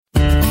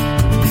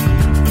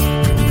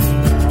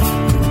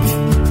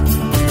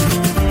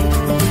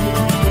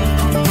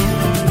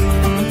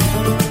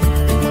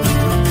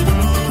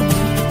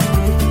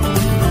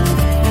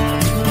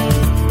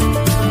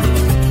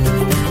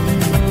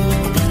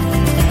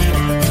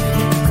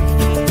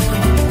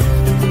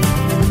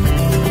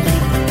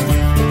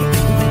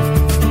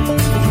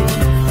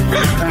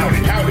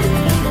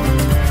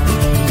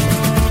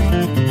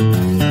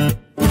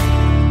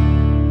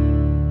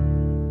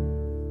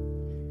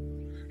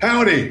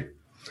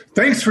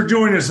Thanks for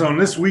joining us on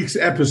this week's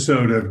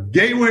episode of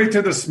Gateway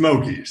to the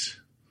Smokies.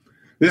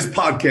 This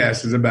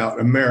podcast is about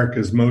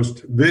America's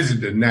most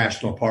visited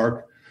national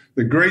park,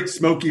 the Great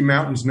Smoky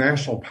Mountains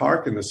National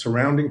Park and the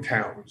surrounding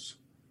towns.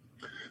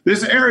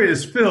 This area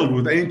is filled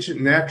with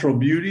ancient natural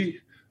beauty,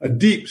 a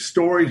deep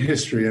storied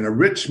history, and a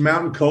rich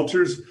mountain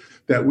cultures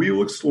that we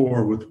will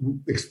explore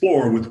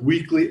with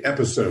weekly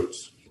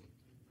episodes.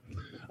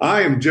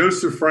 I am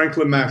Joseph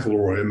Franklin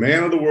McElroy, a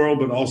man of the world,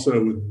 but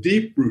also with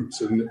deep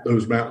roots in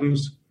those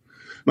mountains.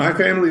 My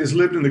family has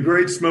lived in the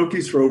Great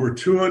Smokies for over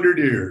 200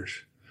 years.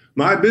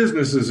 My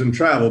business is in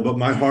travel, but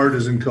my heart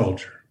is in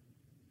culture.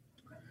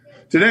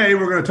 Today,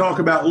 we're going to talk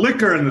about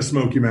liquor in the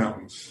Smoky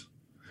Mountains.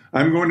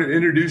 I'm going to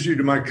introduce you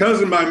to my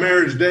cousin by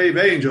marriage, Dave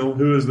Angel,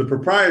 who is the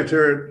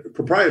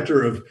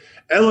proprietor of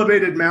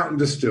Elevated Mountain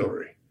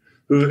Distillery.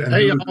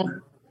 Hey,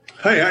 y'all.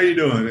 Hey, how you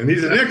doing? And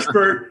he's an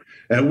expert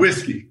at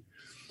whiskey.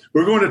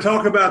 We're going to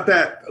talk about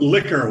that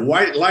liquor,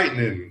 White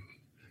Lightning,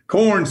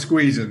 corn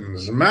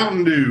squeezins,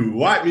 Mountain Dew,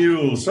 White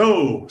Mule,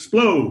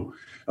 Splo,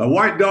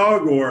 White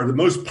Dog, or the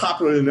most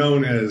popularly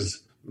known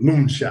as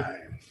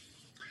moonshine.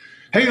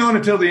 Hang on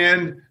until the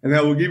end, and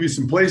that will give you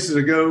some places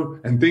to go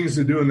and things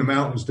to do in the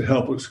mountains to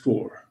help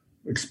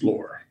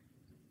explore.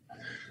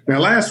 Now,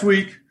 last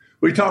week,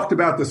 we talked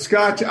about the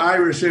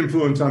Scotch-Irish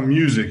influence on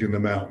music in the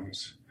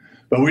mountains,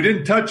 but we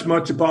didn't touch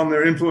much upon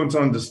their influence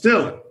on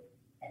distilling.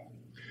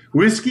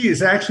 Whiskey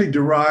is actually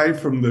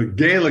derived from the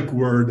Gaelic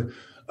word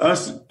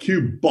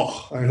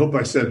Usquebaugh, I hope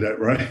I said that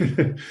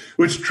right,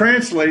 which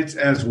translates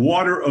as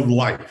water of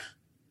life.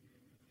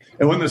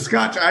 And when the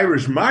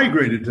Scotch-Irish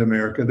migrated to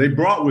America, they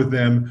brought with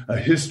them a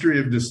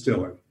history of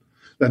distilling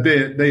that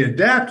they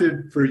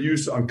adapted for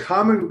use on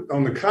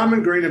the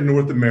common grain of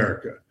North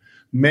America,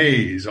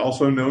 maize,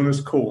 also known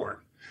as corn.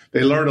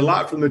 They learned a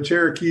lot from the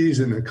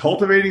Cherokees in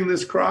cultivating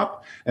this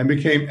crop and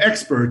became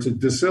experts at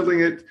distilling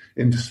it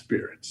into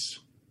spirits.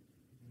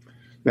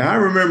 Now, I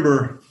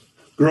remember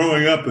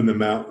growing up in the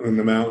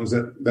mountains,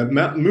 that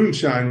mountain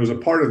moonshine was a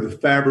part of the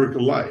fabric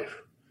of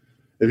life.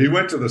 If you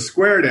went to the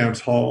Square Dance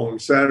Hall on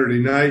Saturday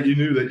night, you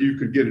knew that you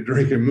could get a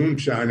drink of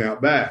moonshine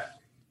out back.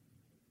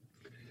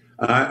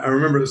 I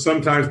remember that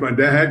sometimes my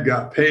dad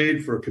got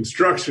paid for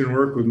construction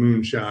work with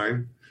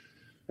moonshine.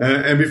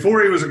 And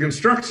before he was a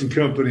construction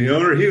company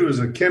owner, he was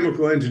a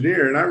chemical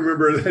engineer. And I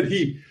remember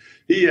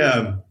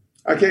that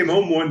I came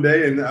home one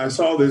day and I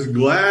saw this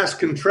glass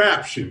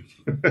contraption.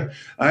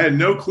 I had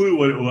no clue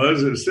what it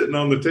was. It was sitting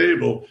on the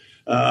table.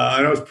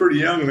 And I was pretty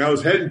young and I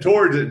was heading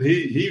towards it. And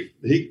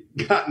he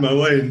got in my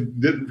way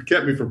and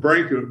kept me from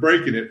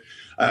breaking it.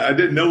 I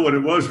didn't know what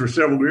it was for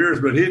several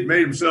years, but he had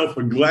made himself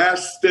a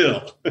glass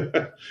still.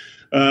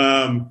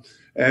 So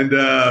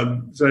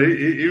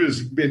he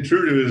was being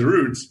true to his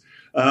roots.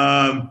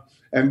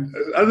 And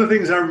other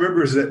things I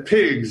remember is that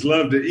pigs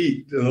love to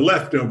eat the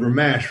leftover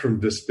mash from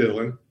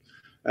distilling.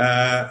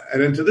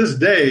 And then to this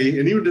day,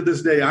 and even to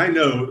this day, I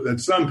know that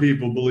some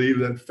people believe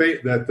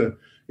that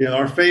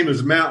our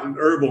famous mountain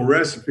herbal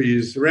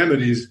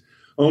remedies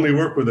only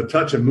work with a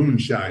touch of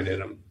moonshine in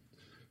them.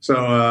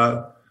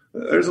 So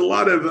there's a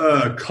lot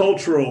of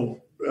cultural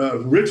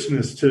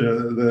richness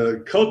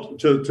to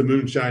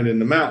moonshine in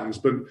the mountains,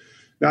 but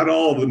not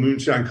all of the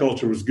moonshine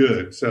culture was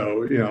good.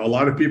 So a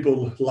lot of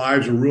people's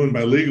lives were ruined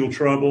by legal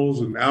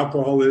troubles and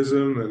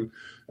alcoholism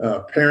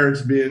and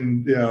parents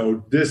being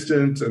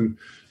distant and.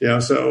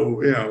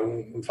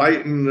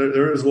 Fighting,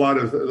 there is a lot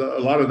of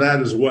that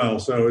as well.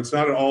 So it's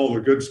not all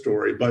a good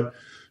story. But,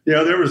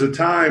 there was a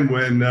time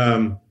when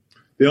the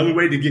only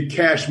way to get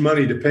cash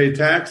money to pay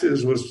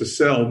taxes was to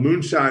sell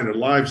moonshine or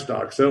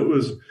livestock.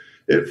 So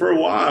for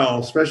a while,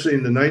 especially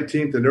in the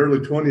 19th and early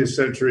 20th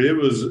century, it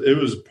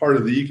was part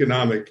of the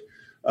economic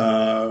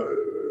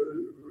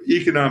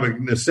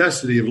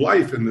necessity of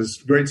life in this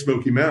Great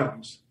Smoky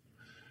Mountains.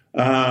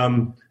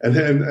 And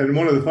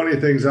one of the funny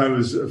things I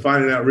was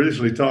finding out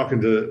recently talking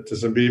to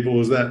some people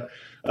was that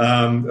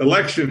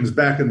elections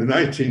back in the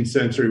 19th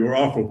century were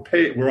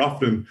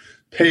often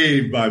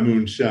paved by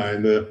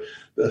moonshine.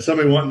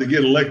 Somebody wanting to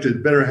get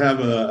elected better have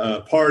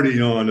a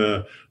party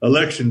on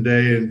election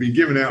day and be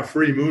giving out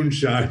free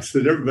moonshine so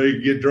that everybody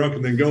could get drunk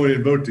and then go in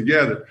and vote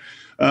together.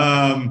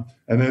 And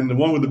then the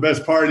one with the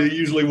best party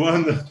usually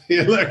won the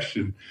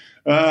election.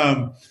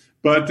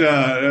 But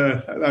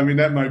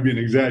that might be an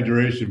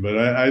exaggeration, but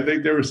I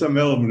think there was some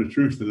element of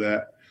truth to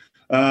that.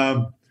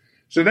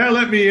 So now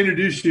let me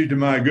introduce you to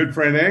my good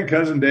friend and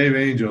cousin, Dave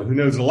Angel, who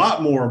knows a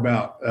lot more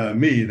about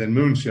me than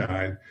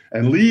moonshine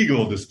and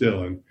legal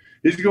distilling.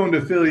 He's going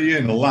to fill you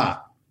in a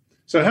lot.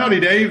 So howdy,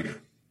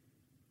 Dave.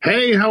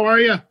 Hey, how are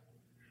you?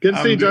 Good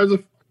to see you,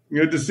 Joseph.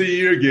 Good to see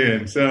you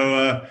again.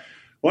 So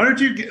why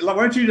don't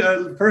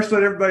you first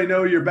let everybody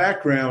know your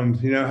background?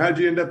 How'd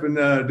you end up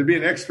to be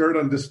an expert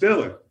on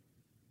distilling?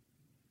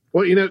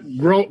 Well,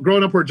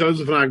 growing up where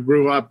Joseph and I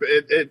grew up,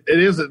 it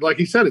is, like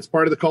he said, it's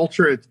part of the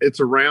culture.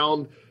 It's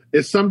around.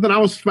 It's something I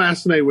was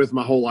fascinated with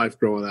my whole life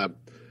growing up.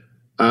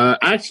 I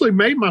actually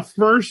made my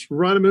first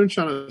run of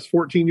moonshine when I was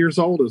 14 years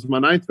old. It was my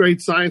 9th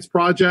grade science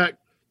project.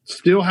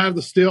 Still have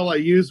the still I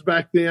used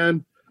back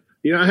then.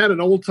 I had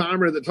an old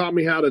timer that taught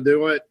me how to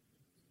do it.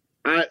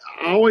 I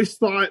always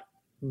thought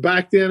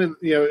back then, and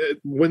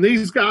when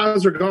these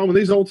guys are gone, when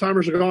these old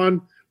timers are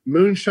gone,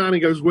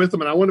 moonshining goes with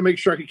them, and I want to make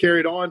sure I can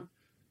carry it on.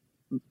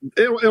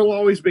 It'll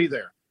always be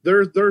there.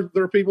 There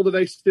are people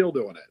today still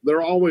doing it.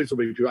 There always will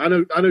be people. I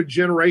know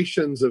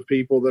generations of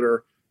people that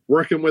are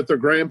working with their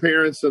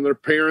grandparents and their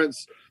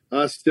parents,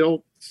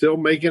 still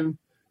making.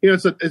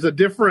 It's a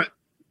different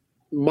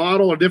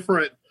model, a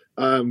different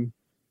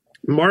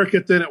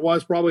market than it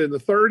was probably in the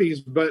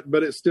 30s,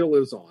 but it still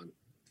lives on.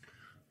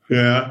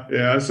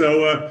 Yeah.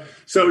 So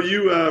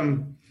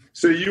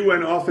you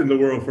went off in the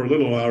world for a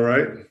little while,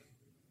 right?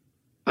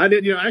 I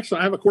did. Actually,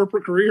 I have a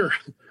corporate career.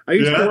 I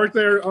used to work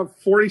there on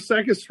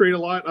 42nd Street a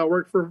lot. I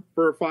worked for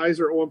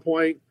Pfizer at one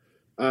point.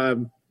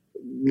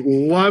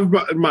 Loved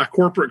my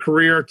corporate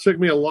career. It took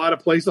me a lot of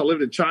places. I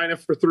lived in China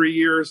for 3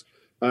 years.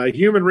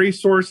 Human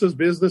resources,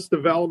 business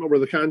development were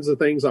the kinds of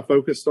things I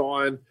focused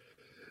on.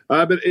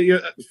 But a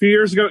few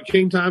years ago, it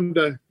came time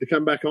to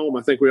come back home.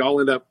 I think we all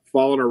end up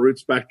following our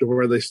roots back to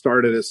where they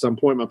started at some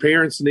point. My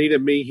parents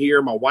needed me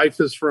here. My wife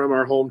is from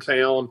our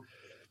hometown.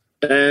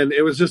 And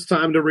it was just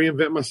time to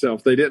reinvent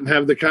myself. They didn't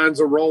have the kinds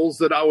of roles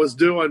that I was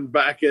doing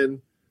back in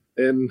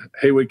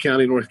Haywood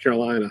County, North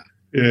Carolina.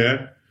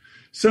 Yeah.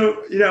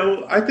 So,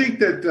 I think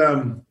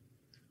that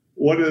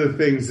one of the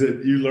things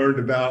that you learned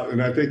about,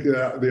 and I think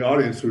the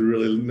audience would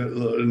really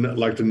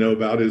like to know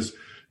about is,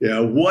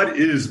 what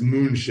is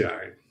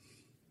moonshine?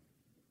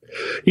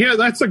 Yeah,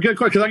 that's a good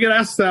question, because I get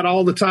asked that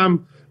all the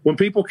time. When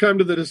people come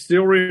to the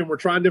distillery and we're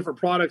trying different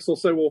products, they'll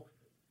say, well,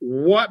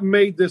 what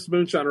made this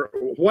moonshine? Or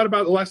what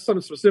about the last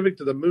something specific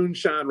to the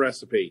moonshine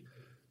recipe?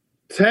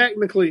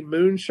 Technically,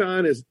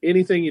 moonshine is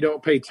anything you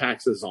don't pay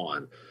taxes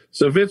on.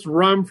 So if it's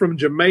rum from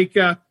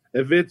Jamaica,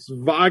 if it's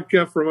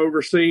vodka from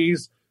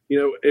overseas,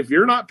 if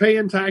you're not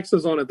paying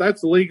taxes on it,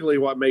 that's legally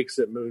what makes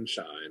it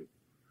moonshine.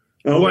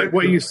 Oh,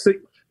 what you see,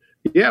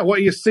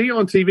 what you see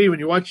on TV when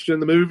you watch it in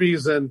the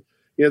movies, and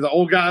the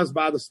old guys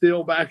by the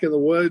still back in the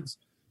woods,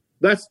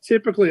 that's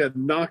typically a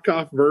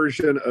knockoff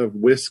version of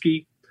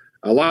whiskey.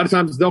 A lot of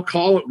times they'll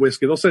call it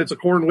whiskey. They'll say it's a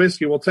corn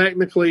whiskey. Well,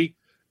 technically,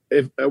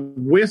 if a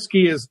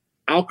whiskey is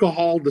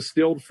alcohol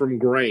distilled from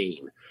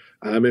grain.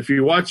 If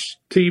you watch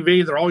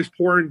TV, they're always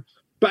pouring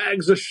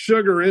bags of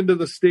sugar into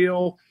the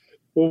still.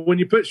 Well, when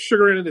you put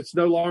sugar in it, it's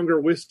no longer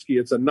whiskey.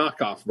 It's a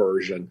knockoff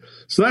version.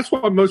 So that's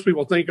what most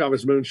people think of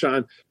as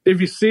moonshine.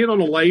 If you see it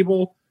on a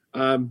label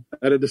at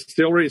a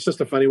distillery, it's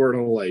just a funny word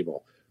on a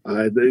label.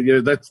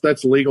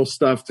 That's legal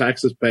stuff,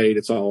 taxes paid.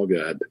 It's all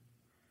good.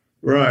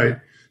 Right.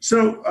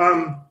 So,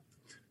 so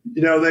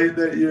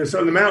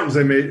in the mountains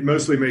they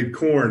mostly made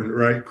corn,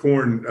 right?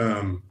 Corn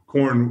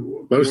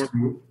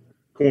whiskey,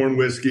 corn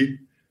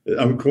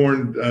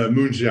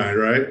moonshine,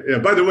 right? Yeah.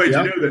 By the way,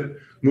 did you know that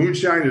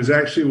moonshine is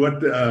actually what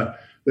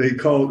they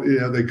called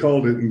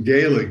it in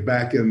Gaelic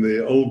back in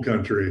the old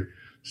country.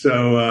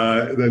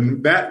 So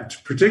then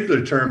that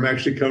particular term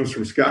actually comes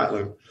from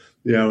Scotland,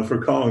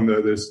 for calling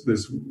this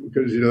because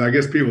I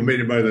guess people made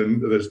it by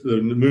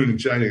the moon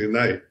shining at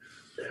night.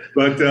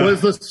 But it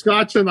was the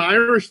Scotch and the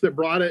Irish that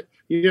brought it.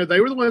 They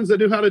were the ones that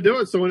knew how to do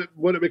it. So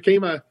when it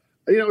became it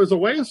was a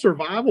way of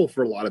survival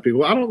for a lot of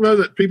people. I don't know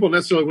that people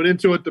necessarily went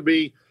into it to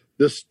be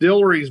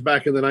distilleries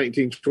back in the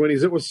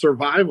 1920s. It was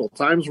survival.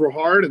 Times were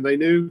hard, and they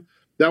knew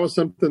that was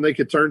something they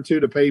could turn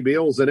to pay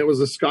bills. And it was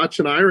the Scotch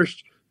and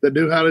Irish that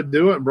knew how to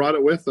do it and brought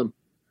it with them.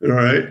 All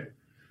right.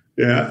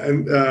 Yeah.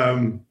 And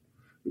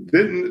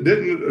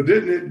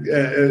didn't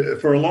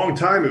it for a long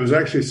time, it was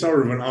actually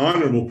sort of an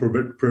honorable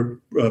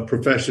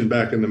profession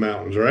back in the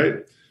mountains, right?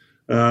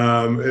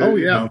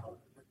 Yeah.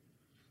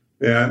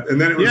 And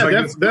then it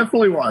was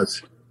definitely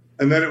was.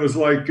 And then it was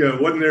like,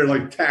 wasn't there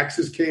like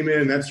taxes came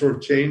in and that sort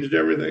of changed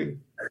everything?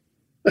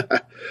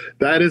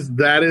 That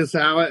is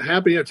how it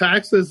happened.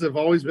 Taxes have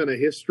always been a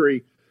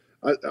history.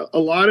 A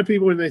lot of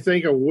people, when they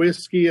think of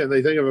whiskey and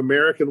they think of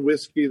American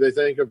whiskey, they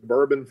think of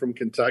bourbon from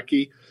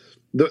Kentucky.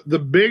 The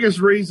biggest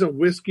reason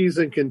whiskey's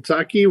in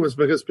Kentucky was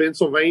because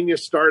Pennsylvania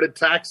started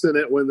taxing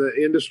it when the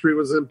industry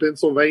was in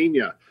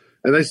Pennsylvania.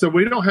 And they said,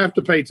 we don't have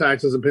to pay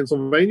taxes in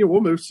Pennsylvania.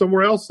 We'll move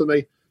somewhere else. And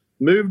they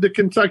moved to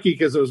Kentucky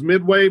because it was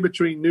midway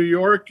between New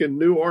York and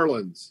New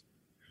Orleans.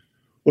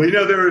 Well,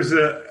 there was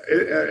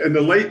in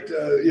the late,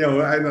 in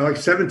like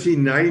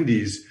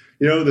 1790s,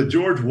 the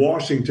George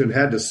Washington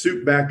had to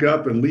suit back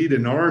up and lead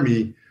an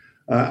army.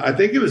 I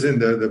think it was in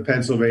the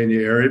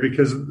Pennsylvania area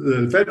because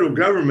the federal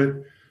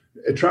government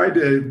tried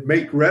to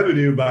make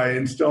revenue by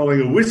installing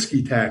a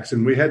whiskey tax.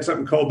 And we had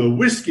something called the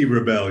Whiskey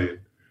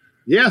Rebellion.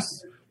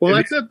 Yes. Well,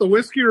 that's it. The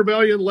Whiskey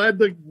Rebellion led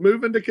to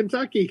moving to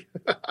Kentucky.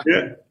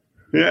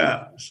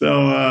 Yeah.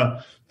 So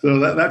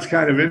that's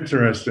kind of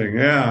interesting.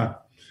 Yeah.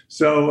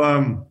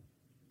 So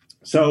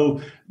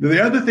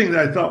the other thing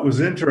that I thought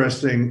was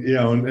interesting,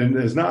 and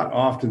is not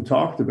often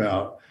talked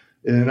about,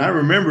 and I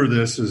remember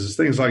this is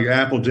things like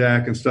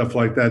Applejack and stuff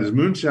like that, is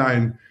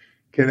moonshine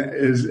can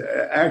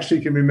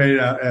be made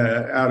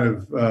out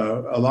of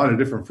a lot of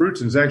different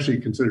fruits and is actually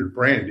considered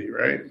brandy,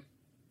 right?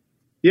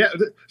 Yeah.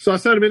 So I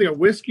said a minute ago,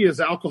 whiskey is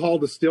alcohol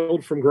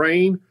distilled from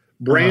grain.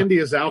 Brandy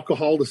is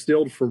alcohol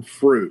distilled from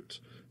fruit.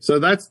 So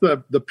that's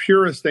the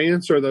purest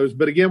answer of those.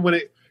 But again,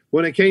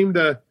 when it came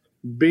to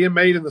being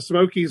made in the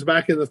Smokies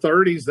back in the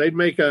 30s, they'd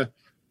make a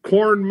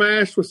corn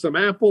mash with some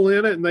apple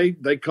in it, and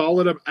they call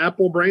it an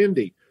apple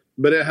brandy.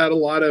 But it had a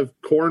lot of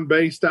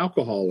corn-based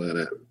alcohol in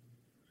it.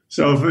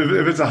 So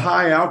if it's a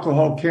high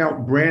alcohol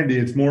count brandy,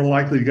 it's more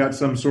likely got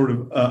some sort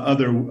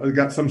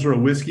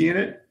of whiskey in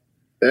it.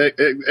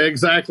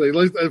 Exactly.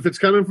 If it's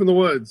coming from the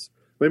woods.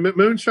 I mean,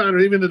 moonshine, or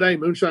even today,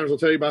 moonshiners will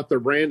tell you about their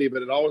brandy,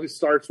 but it always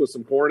starts with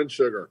some corn and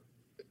sugar.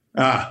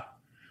 Ah,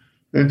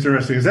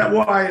 interesting. Is that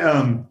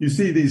why you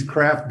see these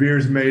craft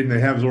beers made and they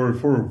have sort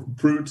of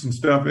fruits and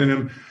stuff in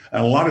them?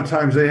 And a lot of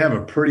times they have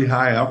a pretty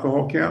high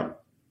alcohol count.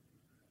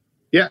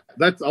 Yeah,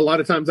 that's a lot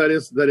of times that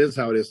is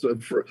how it is. So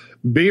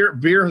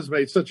beer has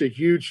made such a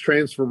huge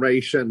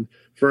transformation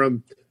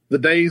from the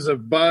days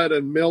of Bud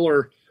and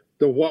Miller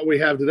to what we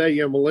have today.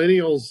 You know,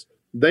 millennials,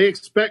 they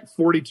expect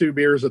 42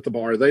 beers at the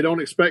bar. They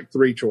don't expect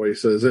 3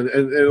 choices, and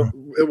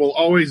it will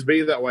always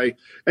be that way.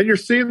 And you're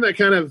seeing that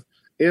kind of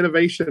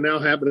innovation now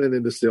happening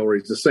in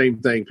distilleries. The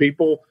same thing.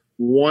 People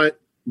want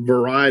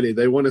variety.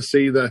 They want to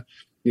see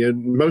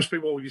most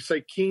people, you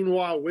say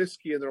quinoa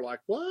whiskey, and they're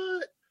like,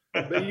 what?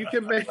 But you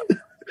can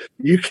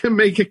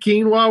make a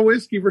quinoa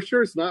whiskey for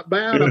sure. It's not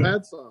bad. I've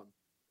had some.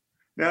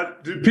 Now,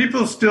 do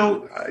people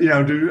still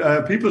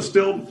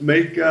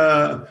make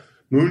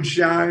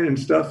moonshine and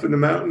stuff in the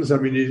mountains? I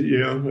mean, do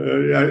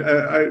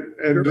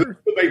they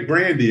make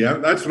brandy?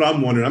 That's what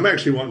I'm wondering. I'm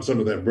actually wanting some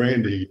of that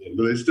brandy.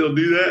 Do they still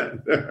do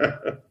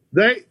that?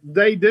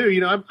 They do.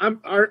 You know,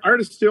 our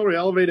distillery,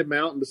 Elevated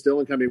Mountain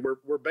Distilling Company,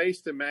 we're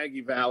based in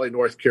Maggie Valley,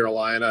 North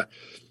Carolina.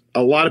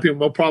 A lot of people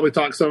will probably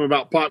talk some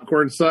about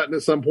Popcorn Sutton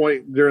at some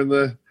point during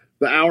the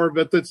hour,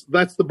 but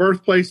that's the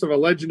birthplace of a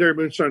legendary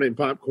moonshine named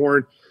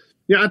Popcorn.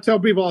 Yeah, I tell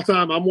people all the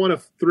time, I'm one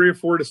of 3 or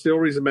 4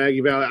 distilleries in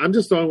Maggie Valley. I'm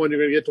just the only one you're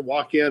going to get to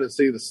walk in and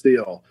see the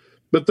still.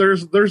 But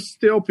there's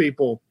still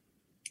people.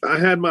 I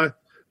had my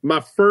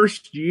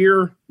first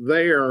year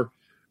there.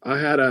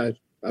 I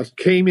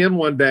came in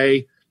one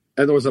day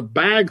and there was a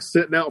bag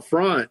sitting out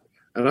front,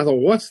 and I thought,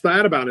 what's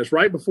that about? And it's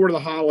right before the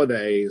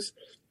holidays,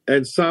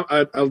 and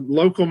a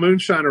local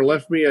moonshiner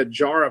left me a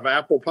jar of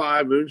apple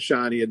pie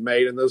moonshine he had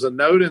made, and there's a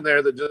note in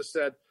there that just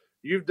said,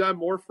 "You've done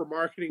more for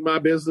marketing my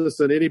business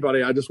than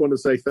anybody. I just want to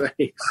say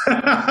thanks."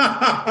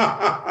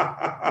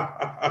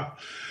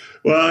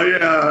 Well,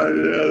 yeah,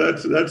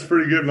 that's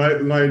pretty good.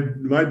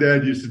 My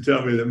dad used to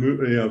tell me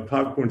that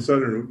Popcorn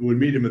Sutton would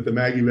meet him at the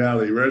Maggie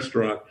Valley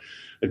restaurant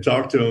and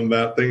talk to him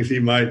about things he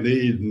might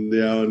need, and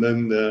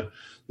then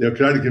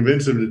try to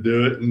convince him to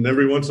do it. And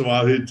every once in a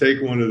while, he'd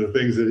take one of the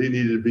things that he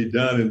needed to be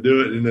done and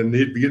do it, and then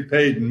he'd get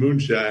paid in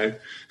moonshine.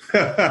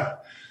 It's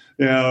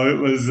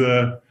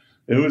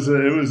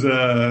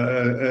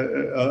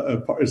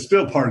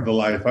still part of the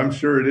life. I'm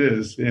sure it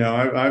is.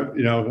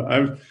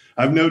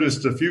 I've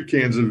noticed a few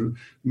cans of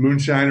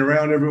moonshine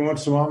around every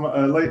once in a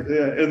while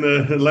in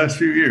the last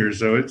few years.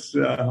 So it's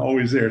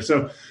always there.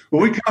 So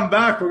when we come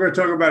back, we're going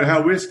to talk about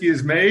how whiskey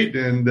is made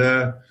and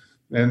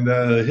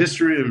the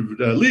history of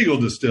legal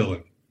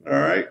distilling. All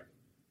right.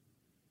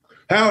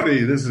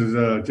 Howdy. This is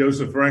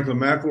Joseph Franklin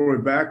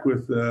McElroy back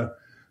with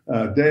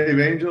Dave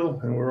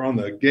Angel, and we're on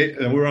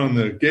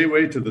the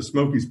Gateway to the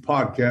Smokies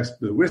podcast,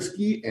 the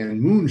Whiskey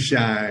and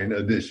Moonshine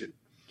edition.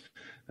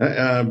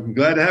 I'm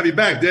glad to have you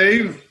back,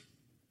 Dave.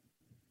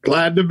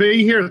 Glad to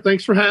be here.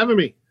 Thanks for having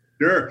me.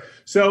 Sure.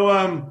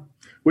 So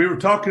we were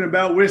talking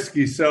about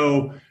whiskey.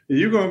 So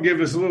you're going to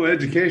give us a little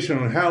education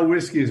on how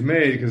whiskey is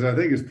made, because I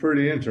think it's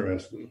pretty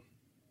interesting.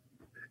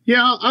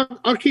 Yeah,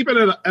 I'll keep it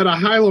at a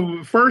high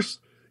level.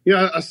 First,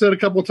 I said a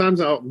couple of times,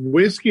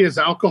 whiskey is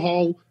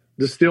alcohol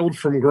distilled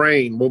from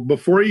grain. Well,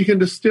 before you can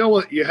distill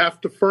it, you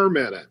have to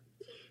ferment it.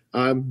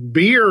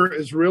 Beer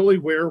is really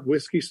where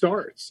whiskey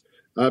starts.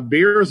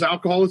 Beer is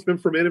alcohol that's been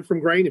fermented from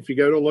grain. If you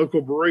go to a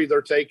local brewery,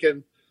 they're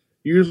taking,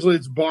 usually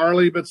it's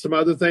barley, but some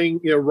other thing,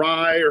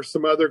 rye or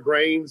some other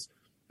grains.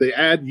 They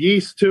add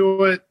yeast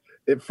to it.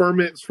 It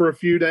ferments for a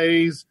few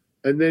days,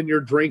 and then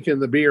you're drinking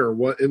the beer.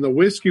 In the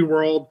whiskey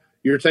world,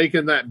 you're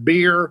taking that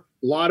beer.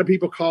 A lot of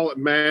people call it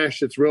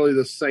mash. It's really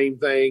the same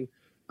thing.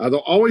 They'll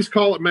always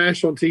call it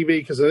mash on TV,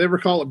 because if they ever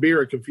call it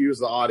beer, it confuses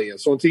the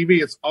audience. So on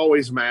TV, it's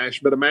always mash,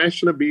 but a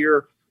mash and a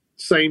beer,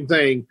 same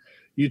thing.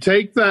 You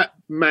take that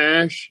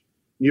mash,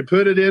 you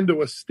put it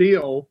into a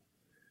still,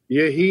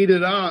 you heat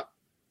it up.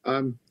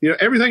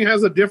 Everything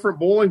has a different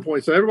boiling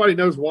point. So everybody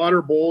knows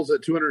water boils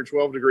at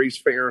 212 degrees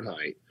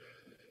Fahrenheit.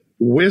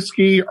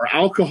 Whiskey or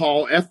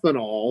alcohol,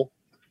 ethanol,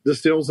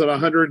 distills at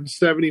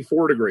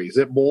 174 degrees.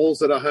 It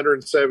boils at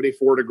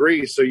 174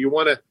 degrees. So you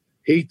want to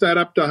heat that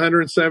up to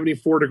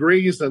 174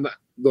 degrees, and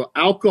the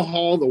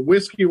alcohol, the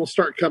whiskey will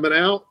start coming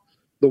out.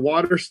 The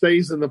water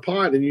stays in the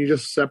pot, and you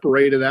just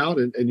separate it out,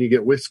 and you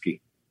get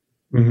whiskey.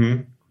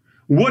 Mm-hmm.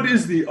 What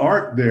is the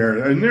art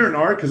there? Is there an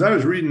art? Because I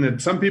was reading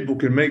that some people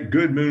can make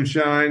good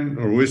moonshine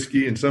or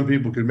whiskey, and some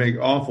people can make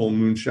awful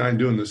moonshine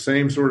doing the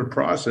same sort of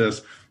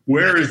process.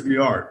 Where is the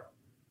art?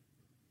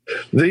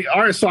 The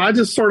art. So I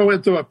just sort of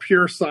went through a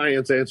pure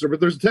science answer,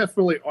 but there's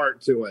definitely art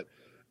to it.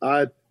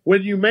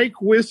 when you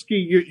make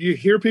whiskey, you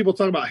hear people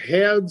talk about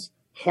heads,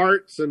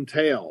 hearts, and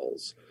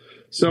tails.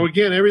 So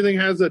again, everything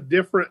has a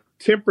different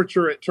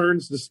temperature. It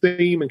turns to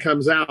steam and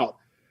comes out.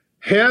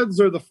 Heads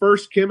are the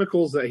first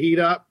chemicals that heat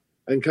up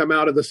and come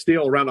out of the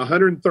still around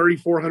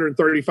 134,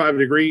 135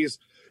 degrees.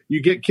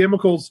 You get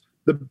chemicals.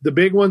 The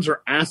big ones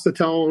are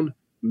acetone,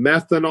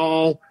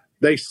 methanol.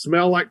 They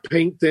smell like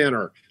paint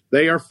thinner.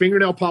 They are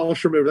fingernail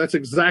polish remover. That's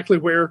exactly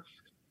where,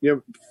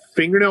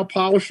 fingernail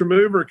polish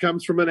remover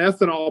comes from an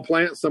ethanol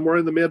plant somewhere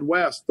in the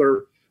Midwest.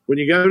 Or when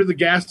you go to the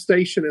gas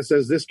station, it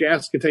says this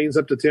gas contains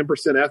up to 10%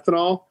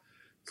 ethanol.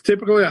 It's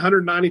typically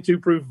 192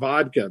 proof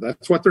vodka.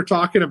 That's what they're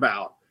talking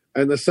about.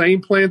 And the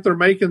same plant they're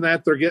making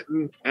that, they're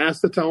getting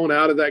acetone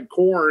out of that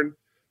corn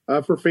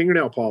for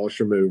fingernail polish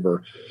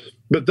remover.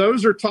 But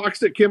those are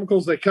toxic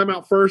chemicals. They come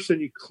out first,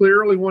 and you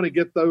clearly want to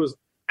get those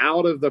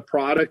out of the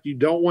product. You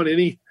don't want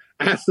any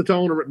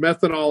acetone or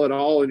methanol at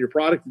all in your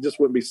product. It just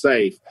wouldn't be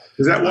safe.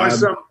 Is that why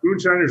some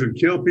moonshiners would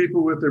kill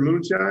people with their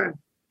moonshine?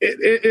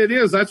 It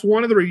is. That's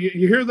one of the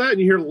you hear that, and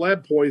you hear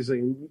lead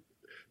poisoning.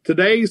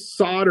 Today's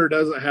solder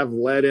doesn't have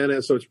lead in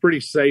it, so it's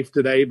pretty safe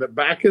today. But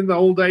back in the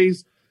old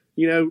days,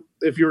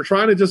 if you were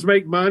trying to just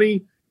make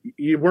money,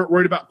 you weren't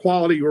worried about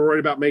quality. You were worried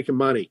about making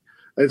money.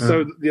 And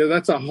so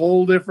that's a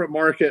whole different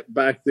market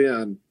back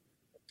then.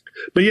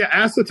 But yeah,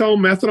 acetone,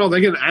 methanol, they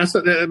get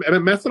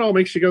methanol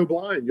makes you go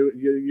blind.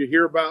 You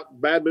hear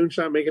about bad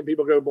moonshine making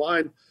people go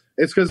blind.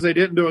 It's because they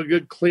didn't do a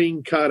good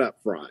clean cut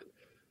up front.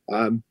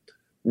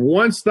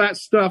 Once that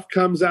stuff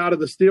comes out of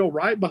the still,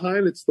 right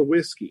behind it's the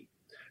whiskey.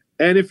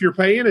 And if you're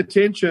paying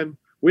attention,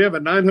 we have a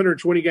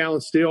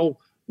 920-gallon still.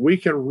 We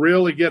can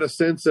really get a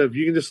sense of,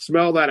 you can just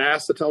smell that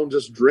acetone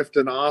just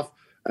drifting off,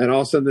 and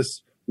all of a sudden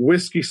this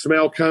whiskey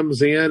smell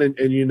comes in,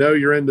 and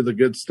you're into the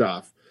good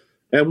stuff.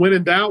 And when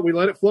in doubt, we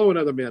let it flow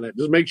another minute.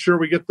 Just make sure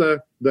we get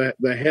the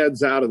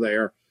heads out of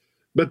there.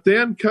 But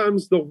then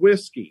comes the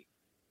whiskey.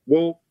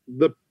 Well,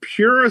 the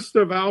purest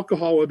of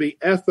alcohol would be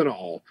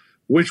ethanol,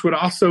 which would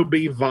also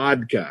be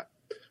vodka.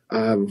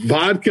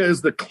 Vodka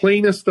is the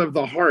cleanest of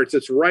the hearts.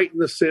 It's right in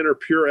the center,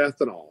 pure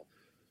ethanol.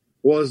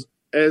 Well,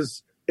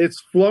 as it's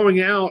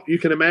flowing out, you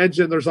can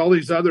imagine there's all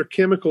these other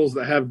chemicals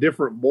that have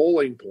different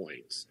boiling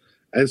points.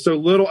 And so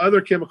little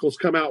other chemicals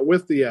come out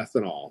with the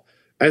ethanol,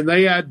 and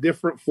they add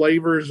different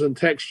flavors and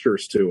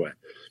textures to it.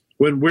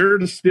 When we're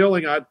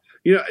distilling,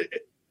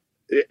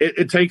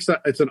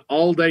 it's an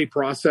all-day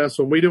process.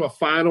 When we do a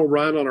final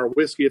run on our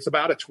whiskey, it's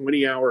about a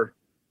 20-hour.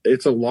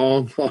 It's a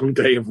long, long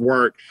day of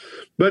work.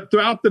 But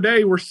throughout the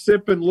day, we're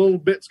sipping little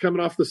bits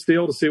coming off the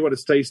still to see what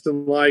it's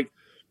tasting like.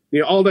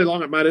 All day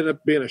long, it might end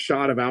up being a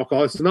shot of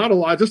alcohol. It's not a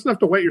lot, just enough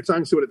to wet your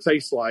tongue, see what it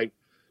tastes like.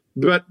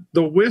 But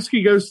the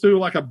whiskey goes through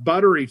like a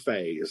buttery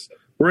phase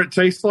where it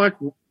tastes like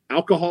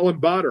alcohol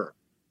and butter.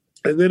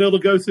 And then it'll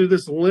go through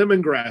this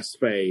lemongrass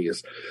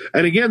phase.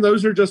 And again,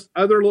 those are just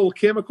other little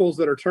chemicals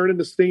that are turning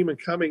to steam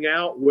and coming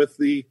out with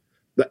the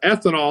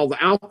ethanol,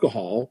 the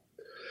alcohol.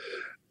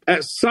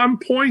 At some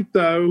point,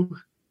 though,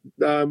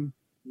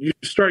 you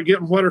start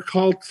getting what are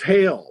called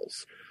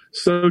tails.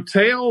 So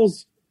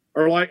tails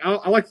are like,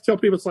 I like to tell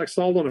people it's like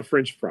salt on a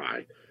French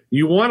fry.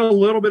 You want a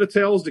little bit of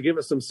tails to give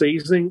it some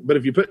seasoning, but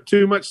if you put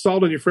too much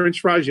salt on your French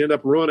fries, you end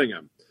up ruining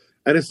them.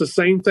 And it's the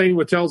same thing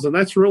with tails, and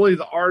that's really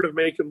the art of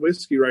making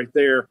whiskey right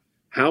there.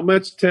 How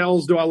much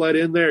tails do I let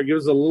in there? It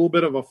gives a little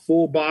bit of a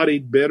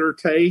full-bodied bitter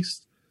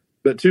taste,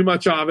 but too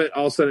much of it,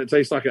 all of a sudden it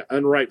tastes like an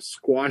unripe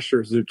squash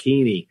or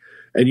zucchini.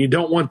 And you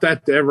don't want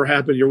that to ever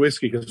happen to your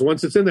whiskey, because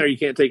once it's in there, you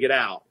can't take it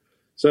out.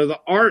 So the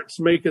art's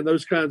making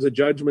those kinds of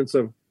judgments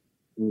of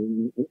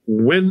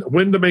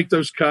when to make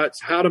those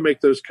cuts, how to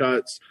make those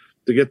cuts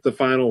to get the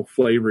final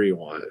flavor you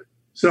want.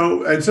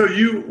 So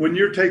you, when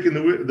you're taking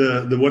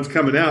the what's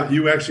coming out,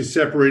 you actually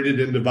separate it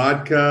into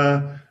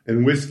vodka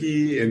and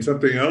whiskey and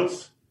something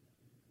else?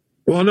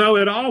 Well, no,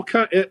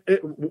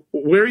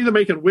 we're either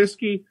making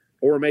whiskey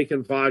or we're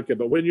making vodka.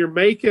 But when you're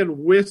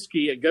making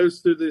whiskey, it goes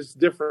through these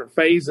different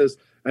phases.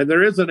 And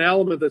there is an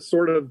element that's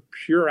sort of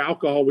pure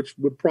alcohol, which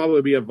would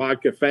probably be a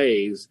vodka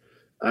phase.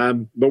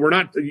 But we're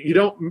not. You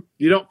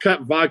don't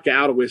cut vodka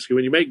out of whiskey.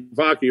 When you make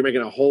vodka, you're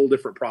making a whole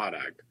different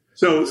product.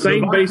 So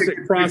same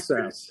basic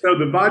process. So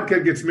the vodka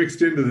gets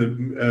mixed into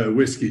the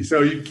whiskey.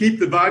 So you keep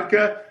the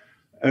vodka,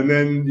 and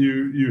then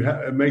you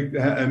make,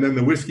 and then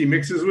the whiskey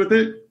mixes with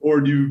it,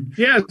 or do you?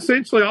 Yeah,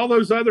 essentially all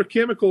those other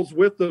chemicals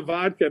with the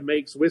vodka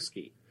makes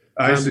whiskey.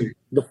 I see.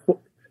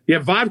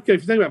 Vodka.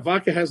 If you think about it,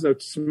 vodka, has no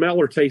smell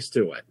or taste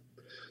to it.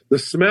 The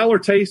smell or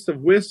taste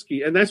of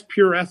whiskey, and that's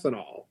pure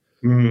ethanol.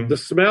 Mm-hmm. The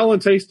smell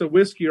and taste of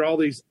whiskey are all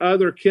these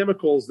other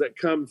chemicals that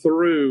come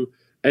through,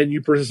 and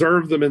you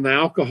preserve them in the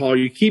alcohol.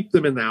 You keep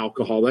them in the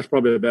alcohol. That's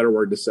probably a better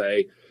word to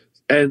say.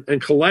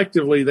 And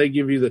collectively, they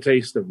give you the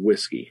taste of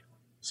whiskey.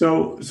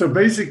 So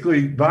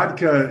basically,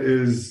 vodka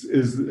is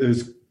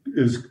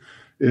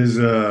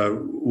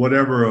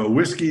whatever, a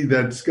whiskey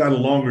that's got a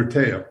longer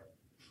tail.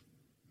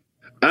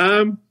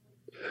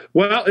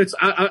 Well,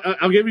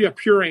 I'll give you a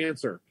pure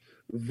answer.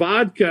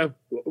 Vodka,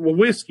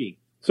 whiskey.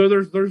 So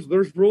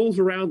there's rules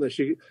around this.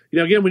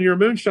 Again, when you're a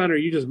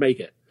moonshiner, you just make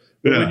it.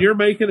 But when you're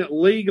making it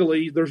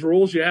legally, there's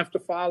rules you have to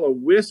follow.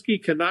 Whiskey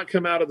cannot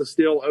come out of the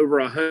still over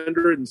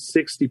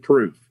 160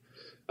 proof.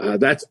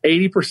 That's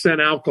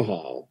 80%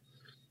 alcohol.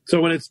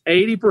 So when it's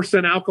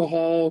 80%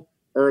 alcohol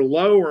or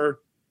lower,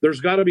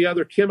 there's got to be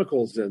other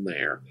chemicals in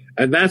there.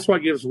 And that's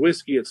what gives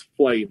whiskey its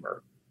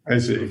flavor. I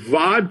see.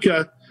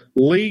 Vodka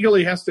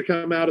legally has to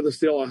come out of the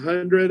still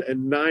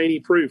 190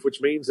 proof,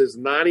 which means it's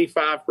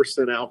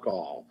 95%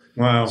 alcohol.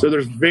 Wow. So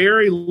there's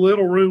very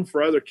little room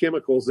for other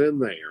chemicals in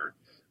there.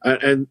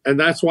 And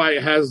that's why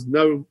it has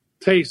no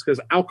taste,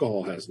 because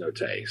alcohol has no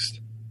taste.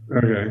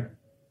 Okay.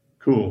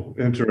 Cool.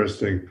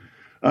 Interesting.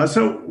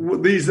 So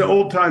these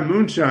old-time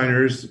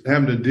moonshiners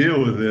having to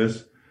deal with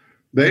this,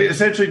 they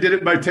essentially did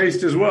it by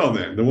taste as well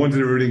then, the ones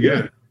that are really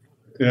good.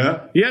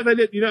 Yeah? Yeah, they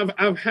did.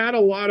 I've had a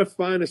lot of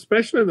fun,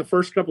 especially in the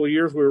first couple of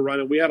years we were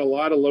running. We had a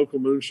lot of local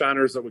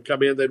moonshiners that would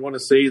come in. They'd want to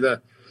see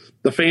the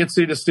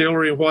fancy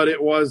distillery and what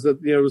it was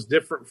that was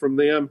different from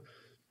them.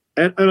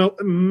 And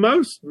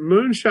most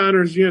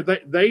moonshiners,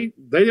 they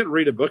didn't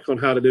read a book on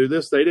how to do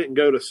this. They didn't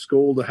go to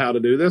school to how to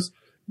do this.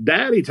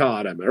 Daddy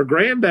taught them, or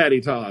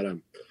granddaddy taught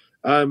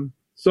them.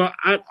 So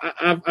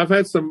I've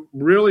had some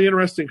really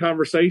interesting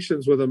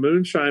conversations with a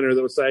moonshiner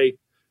that would say,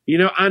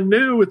 I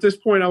knew at this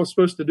point I was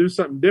supposed to do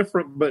something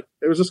different, but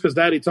it was just because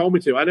Daddy told me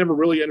to. I never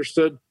really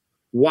understood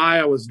why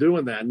I was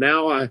doing that.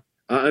 Now I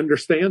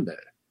understand it.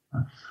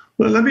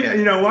 Well, let me,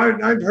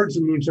 I've heard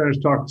some moonshiners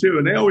talk too,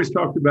 and they always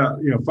talked about,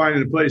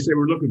 finding a place. They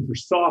were looking for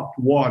soft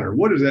water.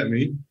 What does that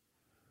mean?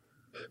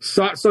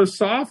 So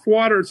soft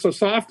water, so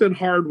soft and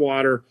hard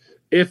water.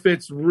 If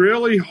it's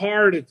really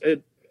hard,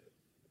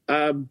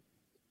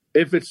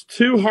 if it's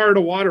too hard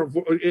a water,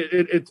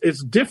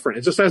 it's different.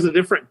 It just has a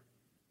different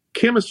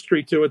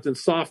chemistry to it than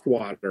soft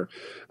water.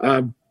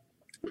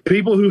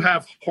 People who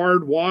have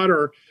hard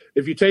water,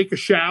 if you take a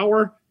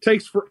shower, it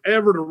takes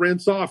forever to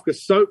rinse off,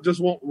 because soap just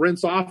won't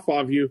rinse off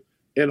of you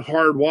in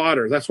hard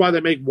water. That's why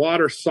they make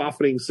water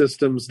softening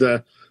systems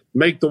to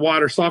make the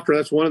water softer.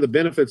 That's one of the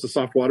benefits of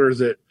soft water,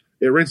 is it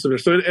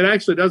rinses. So it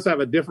actually does have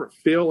a different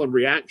feel and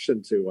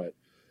reaction to it.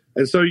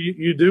 And so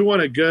you do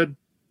want a good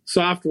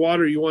soft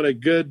water. You want a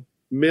good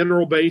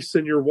mineral base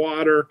in your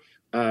water.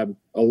 A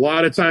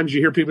lot of times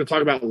you hear people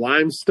talk about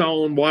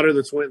limestone water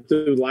that's went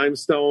through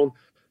limestone.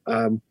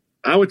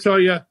 I would tell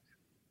you,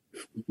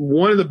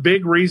 one of the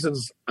big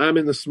reasons I'm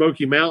in the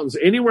Smoky Mountains,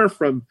 anywhere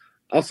from,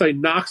 I'll say,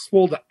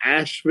 Knoxville to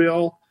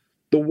Asheville,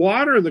 the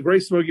water in the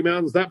Great Smoky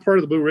Mountains, that part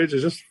of the Blue Ridge,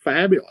 is just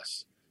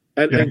fabulous.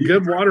 And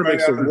good water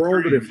makes a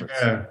world of difference.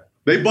 Yeah.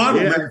 They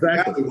bottle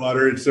exactly. the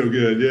water. It's so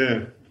good.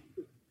 Yeah.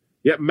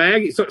 Yeah,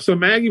 Maggie. So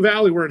Maggie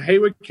Valley, we're in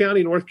Haywood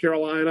County, North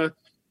Carolina.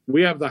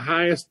 We have the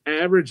highest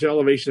average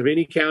elevation of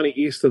any county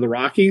east of the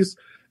Rockies.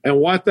 And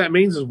what that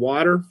means is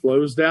water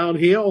flows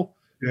downhill.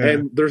 Yeah.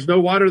 And there's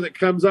no water that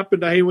comes up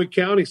into Haywood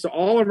County. So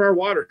all of our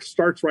water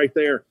starts right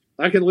there.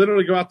 I can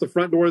literally go out the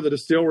front door of the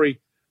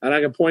distillery and I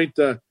can point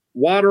to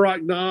Water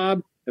Rock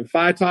Knob and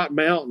Phi Top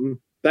Mountain.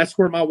 That's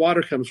where my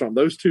water comes from,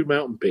 those two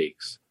mountain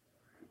peaks.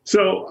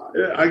 So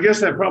I guess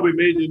that probably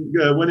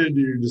went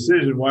into your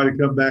decision why to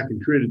come back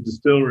and create a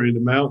distillery in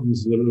the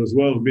mountains as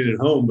well as being at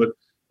home. But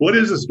what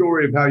is the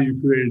story of how you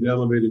created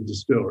Elevated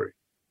Distillery?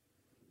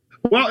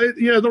 Well,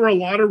 there were a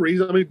lot of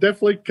reasons. I mean,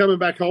 definitely coming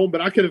back home,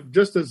 but I could have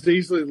just as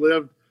easily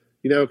lived,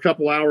 a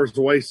couple hours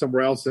away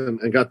somewhere else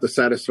and got the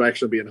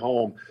satisfaction of being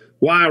home.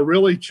 Why I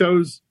really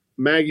chose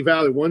Maggie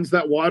Valley, one's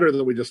that water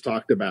that we just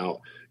talked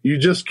about. You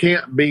just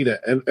can't beat it.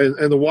 And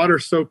the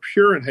water's so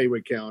pure in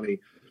Haywood County.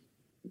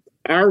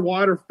 Our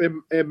water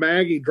in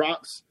Maggie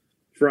drops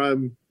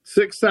from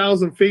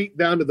 6,000 feet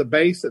down to the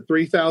base at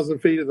 3,000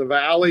 feet in the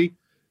valley.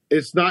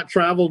 It's not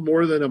traveled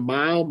more than a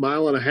mile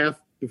and a half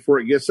before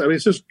it gets. I mean,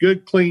 it's just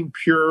good, clean,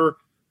 pure,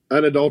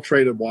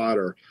 unadulterated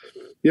water.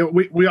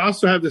 We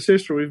also have this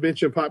history. We've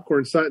mentioned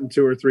Popcorn Sutton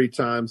 2 or 3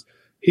 times.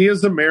 He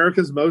is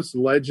America's most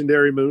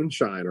legendary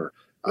moonshiner.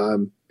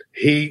 The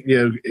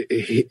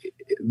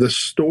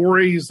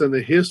stories and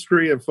the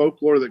history and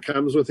folklore that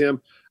comes with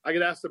him, I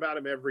get asked about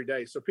him every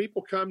day. So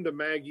people come to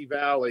Maggie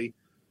Valley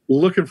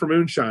looking for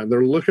moonshine.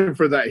 They're looking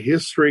for that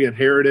history and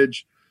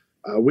heritage.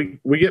 We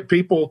get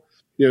people,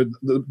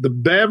 the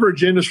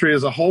beverage industry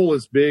as a whole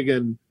is big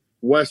in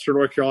Western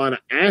North Carolina.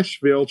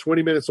 Asheville,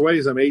 20 minutes away,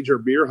 is a major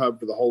beer hub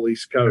for the whole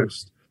East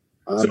Coast.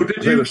 So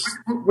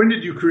when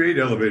did you create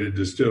Elevated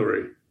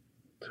Distillery?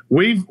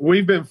 We've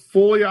been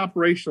fully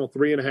operational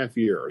 3.5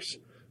 years.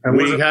 And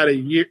we had a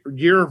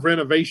year of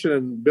renovation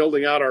and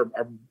building out our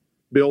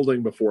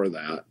building before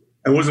that.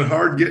 And was it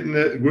hard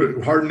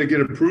to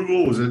get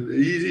approval? Was it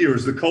easy, or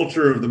was the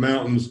culture of the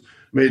mountains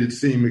made it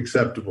seem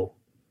acceptable?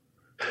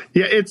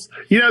 Yeah, it's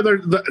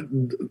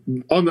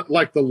on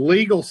the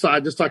legal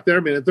side, just like there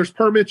a minute. There's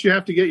permits you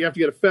have to get. You have to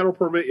get a federal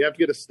permit. You have to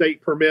get a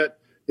state permit.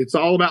 It's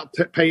all about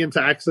paying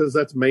taxes.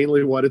 That's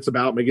mainly what it's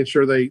about, making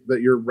sure that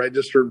you're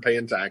registered and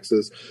paying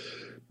taxes.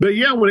 But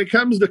yeah, when it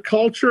comes to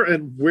culture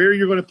and where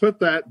you're going to put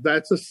that,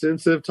 that's a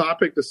sensitive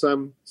topic to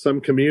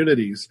some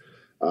communities.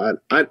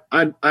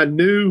 I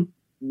knew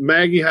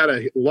Maggie had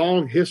a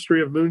long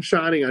history of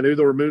moonshining. I knew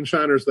there were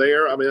moonshiners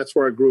there. I mean, that's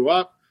where I grew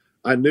up.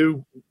 I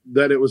knew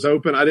that it was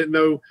open. I didn't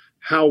know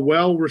how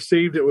well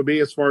received it would be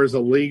as far as a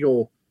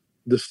legal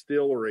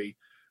distillery.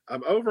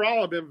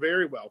 Overall, I've been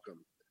very welcome.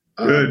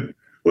 Good.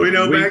 Well,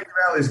 Maggie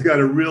Valley's got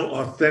a real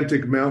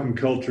authentic mountain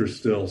culture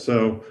still.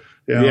 So,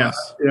 yes.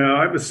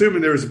 I'm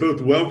assuming there's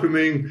both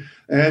welcoming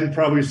and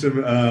probably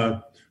some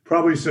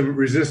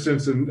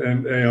resistance,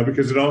 and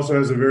because it also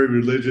has a very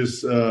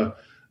religious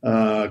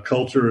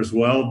culture as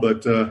well.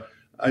 But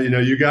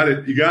you got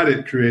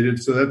it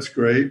created, so that's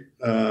great.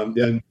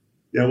 And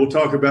we'll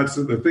talk about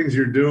some of the things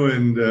you're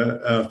doing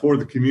for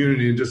the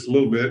community in just a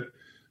little bit.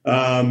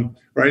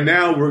 Right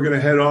now, we're going to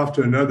head off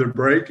to another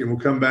break, and we'll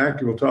come back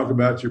and we'll talk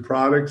about your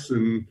products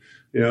and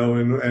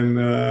other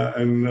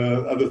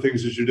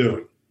things that you're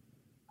doing.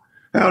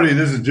 Howdy,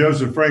 this is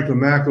Joseph Franklin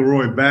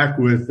McElroy back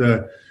with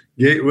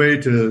Gateway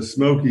to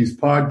Smokies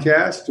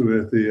podcast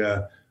with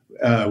the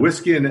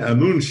Whiskey and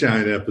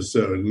Moonshine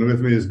episode. And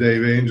with me is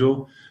Dave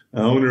Angel,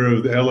 owner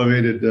of the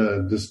Elevated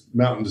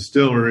Mountain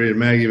Distillery in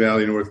Maggie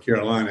Valley, North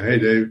Carolina. Hey,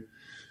 Dave.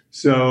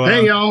 So,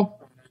 hey,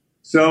 y'all.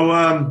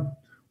 So,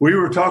 we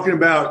were talking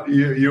about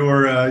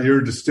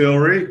your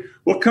distillery.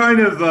 What kind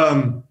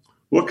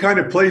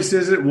of place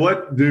is it?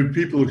 What do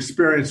people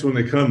experience when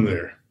they come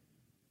there?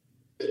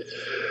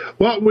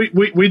 Well,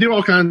 we do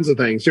all kinds of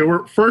things.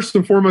 We're first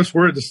and foremost,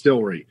 we're a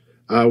distillery.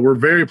 We're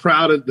very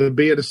proud to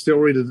be a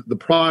distillery. The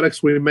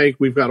products we make,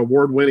 we've got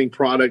award-winning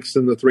products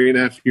in the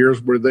 3.5 years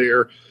we're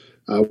there.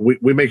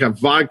 We make a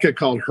vodka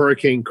called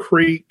Hurricane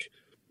Creek.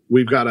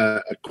 We've got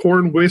a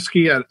corn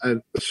whiskey, a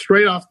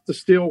straight off the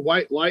still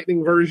White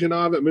Lightning version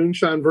of it,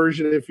 moonshine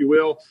version, if you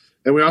will.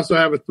 And we also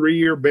have a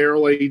 3-year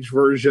barrel-aged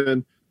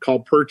version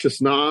called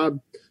Purchase Knob.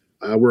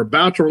 We're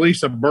about to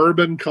release a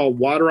bourbon called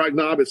Water Rock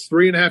Knob. It's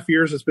 3.5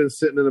 years it's been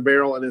sitting in the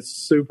barrel, and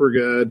it's super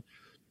good.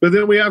 But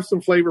then we have some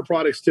flavor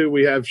products, too.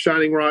 We have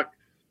Shining Rock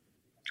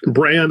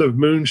brand of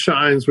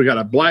moonshines. We got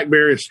a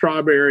blackberry, a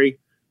strawberry,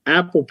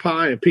 apple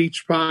pie, a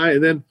peach pie,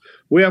 and then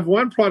we have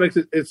one product.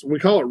 We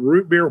call it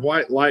Root Beer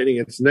White Lightning.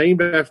 It's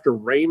named after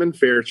Raymond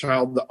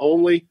Fairchild, the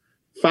only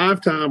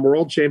 5-time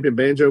world champion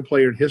banjo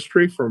player in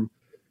history from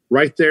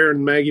right there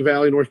in Maggie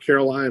Valley, North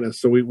Carolina.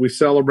 So we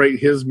celebrate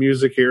his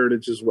music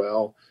heritage as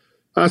well.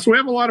 So we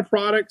have a lot of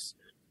products.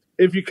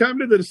 If you come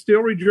to the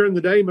distillery during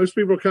the day, most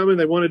people are coming.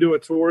 They want to do a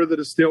tour of the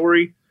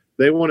distillery.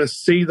 They want to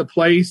see the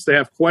place. They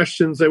have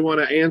questions they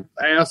want to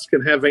ask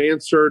and have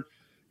answered.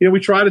 We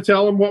try to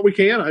tell them what we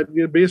can.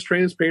 Be as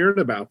transparent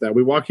about that.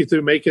 We walk you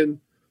through making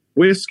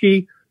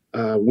whiskey.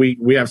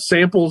 We have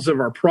samples of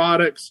our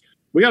products.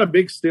 We got a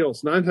big still.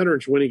 It's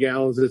 920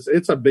 gallons.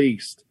 It's a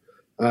beast.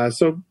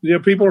 So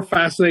people are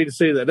fascinated to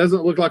see that. It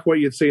doesn't look like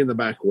what you'd see in the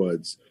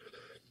backwoods.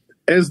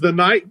 As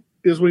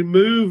we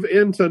move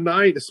into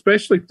night,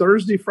 especially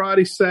Thursday,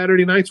 Friday,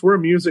 Saturday nights, we're a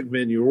music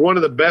venue. We're one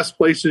of the best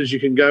places you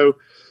can go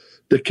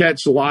to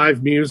catch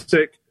live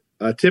music.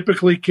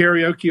 Typically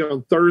karaoke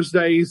on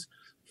Thursdays.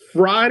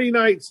 Friday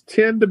nights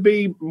tend to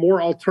be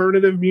more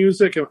alternative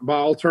music. By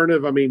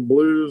alternative, I mean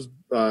blues,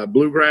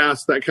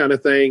 bluegrass, that kind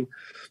of thing.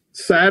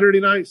 Saturday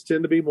nights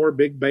tend to be more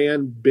big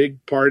band,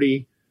 big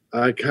party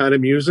kind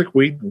of music.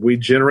 We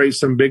generate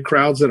some big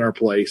crowds at our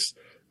place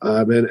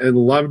and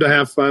love to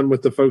have fun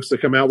with the folks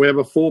that come out. We have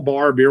a full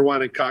bar, beer,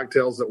 wine, and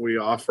cocktails that we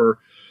offer.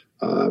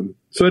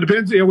 So it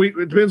depends. It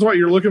depends what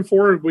you're looking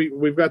for.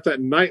 We've got that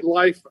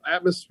nightlife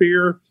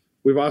atmosphere.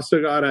 We've also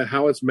got a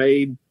how it's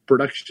made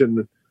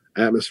production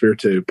atmosphere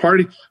too.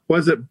 Party,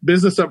 was it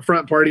business up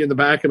front, party in the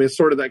back? I mean, it's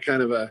sort of that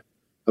kind of a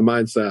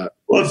mindset.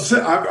 Well,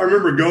 I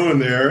remember going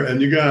there,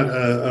 and you got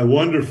a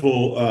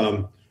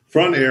wonderful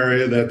front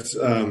area that's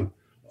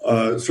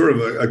sort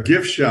of a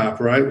gift shop,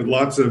 right, with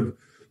lots of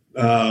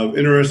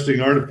interesting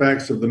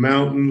artifacts of the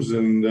mountains,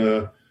 and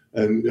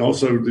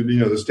also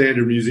the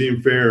standard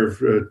museum fare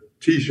of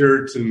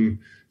T-shirts and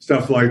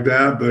stuff like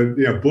that.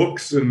 But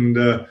books and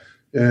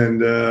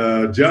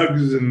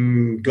jugs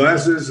and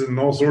glasses and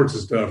all sorts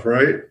of stuff,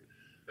 right?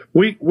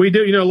 We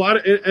do, a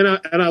lot of,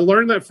 and I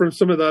learned that from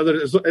some of the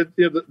others.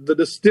 The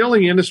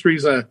distilling industry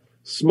is a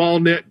small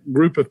knit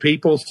group of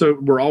people, so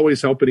we're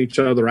always helping each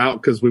other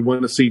out because we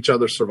want to see each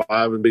other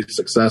survive and be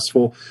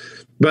successful.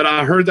 But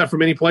I heard that from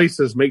many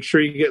places. Make sure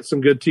you get some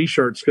good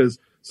T-shirts because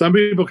some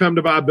people come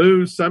to buy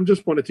booze, some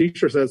just want a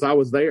T-shirt that says I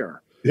was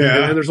there.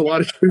 Yeah, and there's a lot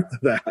of truth to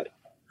that.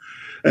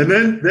 And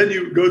then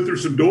you go through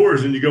some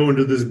doors and you go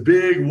into this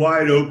big,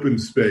 wide open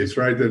space,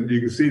 right? That you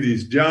can see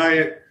these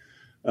giant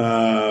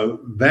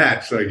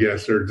vats, I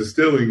guess, or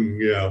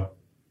distilling,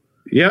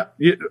 Yeah.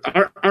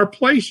 Our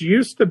place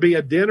used to be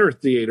a dinner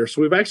theater.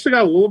 So we've actually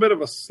got a little bit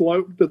of a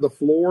slope to the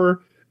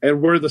floor.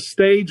 And where the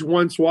stage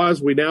once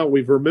was,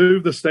 we've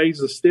removed the stage.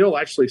 The still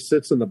actually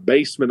sits in the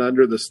basement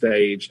under the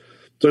stage.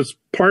 So it's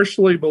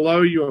partially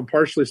below you and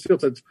partially still.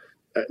 So it's,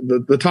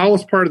 the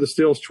tallest part of the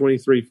still is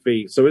 23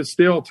 feet. So it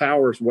still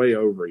towers way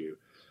over you.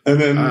 And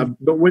then,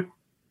 go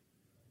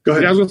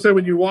ahead. I was going to say,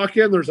 when you walk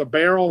in, there's a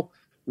barrel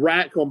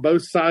rack on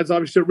both sides.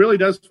 Obviously, it really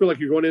does feel like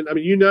you're going in. I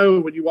mean,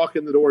 when you walk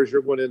in the doors,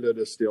 you're going into a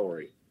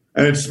distillery.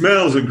 And it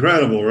smells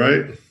incredible,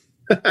 right?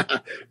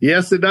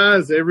 Yes, it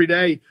does every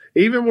day.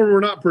 Even when we're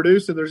not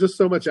producing, there's just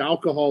so much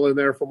alcohol in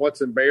there from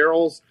what's in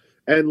barrels,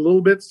 and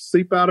little bits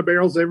seep out of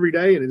barrels every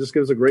day, and it just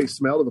gives a great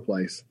smell to the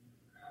place.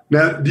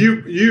 Now,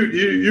 do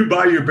you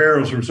buy your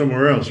barrels from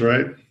somewhere else,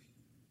 right?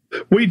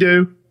 We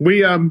do.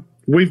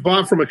 We've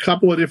bought from a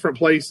couple of different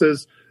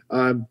places.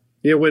 When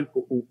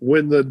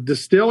the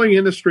distilling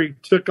industry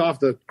took off,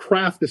 the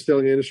craft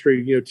distilling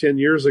industry, 10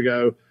 years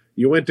ago,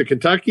 you went to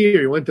Kentucky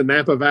or you went to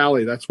Napa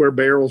Valley. That's where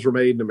barrels were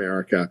made in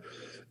America.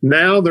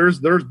 Now there's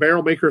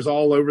barrel makers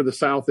all over the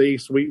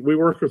Southeast. We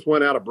work with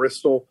one out of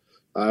Bristol,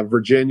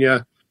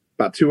 Virginia,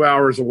 about 2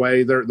 hours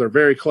away. They're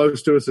very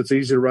close to us. It's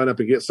easy to run up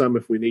and get some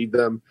if we need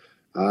them.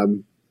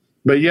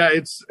 But yeah,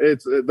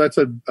 that's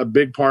a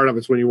big part of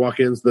it. When you walk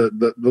in,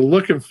 the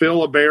look and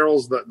feel of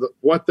barrels,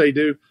 what they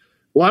do.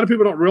 A lot of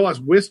people don't realize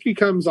whiskey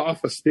comes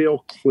off a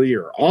steel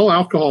clear. All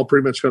alcohol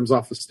pretty much comes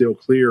off a steel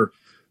clear.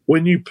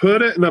 When you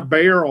put it in a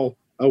barrel,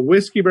 a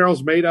whiskey barrel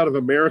is made out of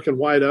American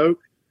white oak.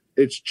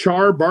 It's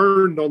char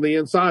burned on the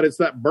inside. It's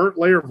that burnt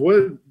layer of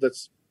wood that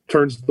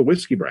turns the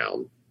whiskey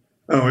brown.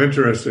 Oh,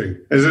 interesting.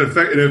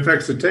 It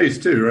affects the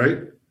taste too, right?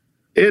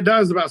 It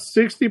does. About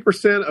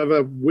 60% of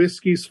a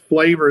whiskey's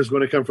flavor is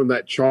going to come from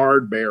that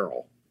charred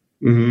barrel.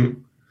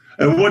 Mm-hmm.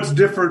 And what's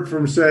different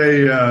from,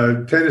 say,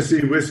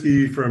 Tennessee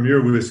whiskey from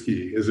your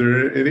whiskey? Is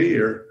there any?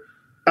 Or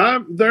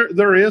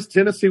there is.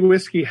 Tennessee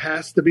whiskey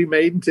has to be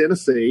made in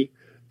Tennessee.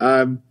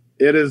 That's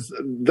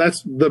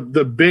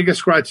the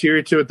biggest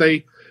criteria to it.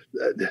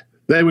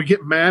 They would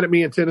get mad at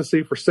me in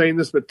Tennessee for saying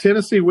this, but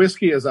Tennessee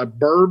whiskey is a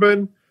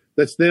bourbon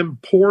that's then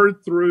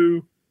poured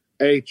through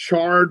a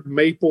charred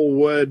maple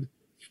wood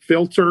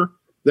filter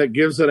that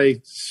gives it a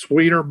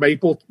sweeter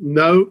maple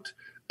note.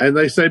 And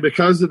they say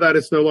because of that,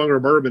 it's no longer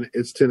a bourbon,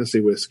 it's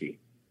Tennessee whiskey.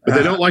 But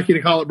they don't like you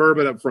to call it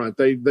bourbon up front.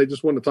 They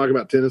just want to talk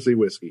about Tennessee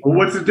whiskey. Well,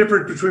 what's the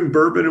difference between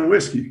bourbon and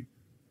whiskey?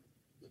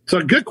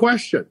 So good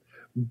question.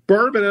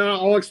 Bourbon, and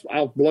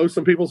I'll blow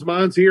some people's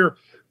minds here.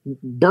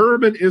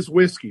 Bourbon is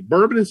whiskey.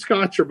 Bourbon and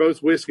Scotch are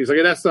both whiskeys. I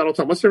get asked that all the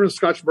time. What's the difference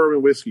between Scotch, bourbon,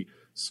 and whiskey?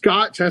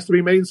 Scotch has to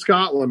be made in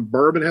Scotland.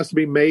 Bourbon has to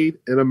be made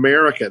in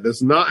America. It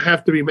does not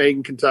have to be made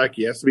in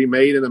Kentucky. It has to be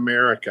made in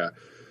America.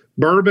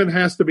 Bourbon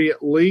has to be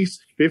at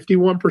least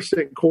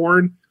 51%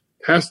 corn,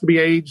 has to be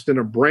aged in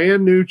a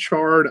brand new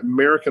charred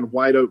American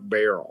white oak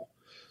barrel.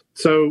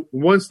 So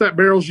once that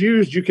barrel's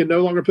used, you can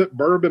no longer put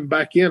bourbon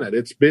back in it.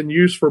 It's been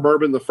used for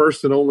bourbon the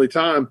first and only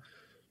time.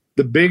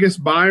 The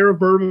biggest buyer of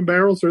bourbon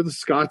barrels are the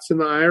Scots and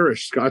the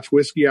Irish. Scotch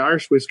whiskey,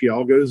 Irish whiskey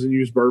all goes and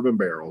use bourbon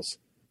barrels.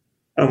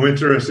 Oh,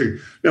 interesting.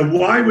 Now,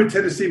 why would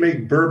Tennessee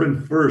make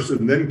bourbon first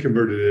and then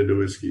convert it into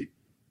whiskey?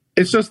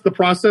 It's just the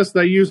process.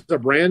 They use a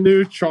brand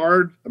new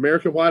charred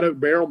American white oak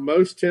barrel.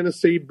 Most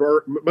Tennessee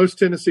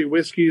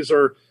whiskeys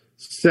are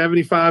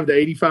 75 to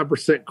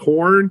 85%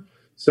 corn.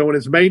 So when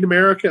it's made in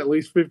America, at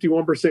least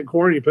 51%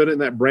 corn, you put it in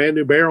that brand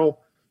new barrel,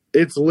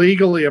 it's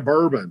legally a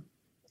bourbon.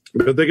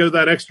 But they go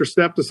that extra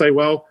step to say,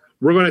 well,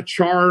 we're going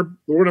to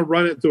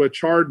run it through a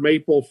charred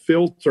maple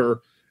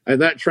filter,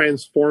 and that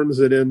transforms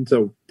it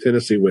into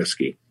Tennessee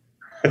whiskey.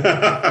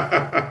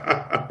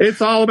 It's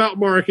all about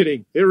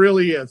marketing. It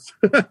really is.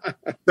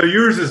 So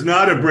yours is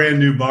not a brand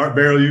new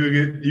barrel.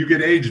 You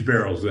get aged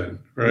barrels then,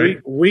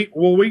 right?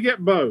 We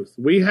get both.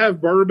 We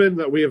have bourbon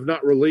that we have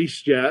not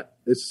released yet.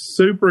 It's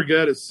super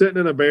good. It's sitting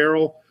in a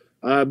barrel.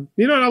 I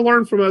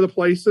learned from other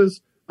places.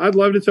 I'd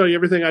love to tell you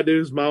everything I do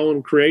is my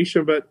own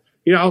creation, but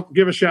I'll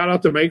give a shout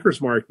out to Maker's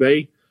Mark.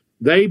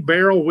 They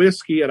barrel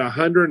whiskey at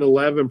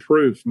 111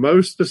 proof.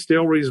 Most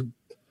distilleries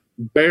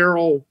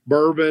barrel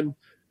bourbon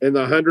in the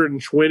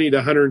 120 to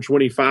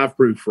 125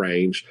 proof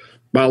range.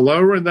 By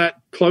lowering that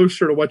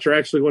closer to what you're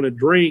actually going to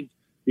drink,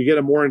 you get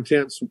a more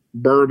intense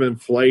bourbon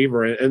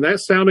flavor. And that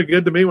sounded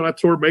good to me when I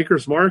toured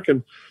Maker's Mark,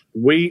 and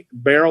we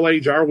barrel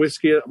age our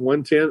whiskey at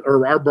 110,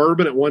 or our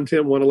bourbon at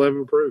 110,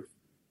 111 proof.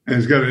 And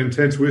it's got an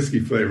intense whiskey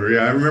flavor.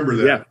 Yeah, I remember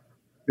that.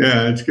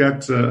 Yeah, it's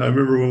got. I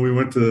remember when we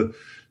went to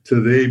the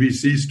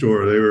ABC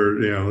store,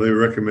 they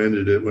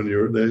recommended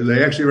it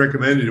they actually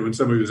recommended it when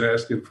somebody was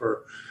asking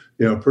for,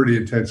 pretty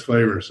intense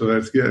flavor. So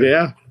that's good.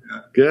 Yeah.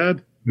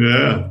 Good.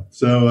 Yeah.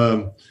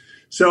 So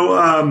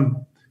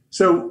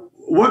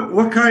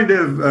what kind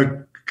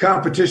of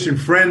competition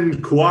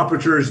friend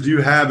cooperators do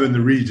you have in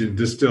the region,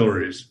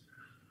 distilleries?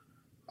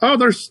 Oh,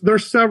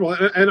 there's several,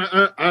 and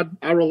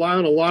I rely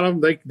on a lot of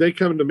them. They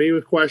come to me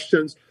with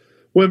questions.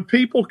 When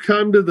people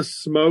come to the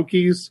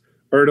Smokies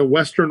or to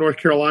Western North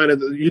Carolina,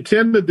 you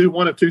tend to do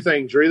one of two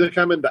things. You're either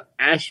coming to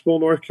Asheville,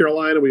 North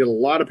Carolina. We get a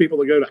lot of people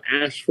that go to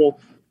Asheville.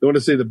 They want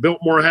to see the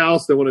Biltmore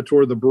House. They want to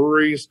tour the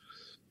breweries.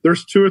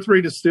 There's 2 or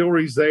 3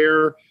 distilleries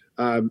there.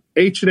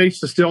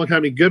 H&H Distilling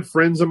Company, good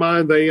friends of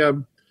mine.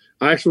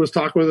 I actually was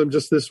talking with them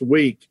just this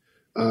week.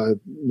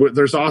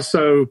 There's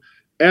also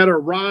Etta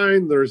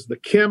Rhine. There's the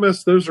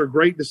Chemist. Those are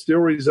great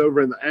distilleries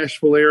over in the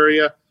Asheville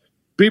area.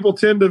 People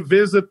tend to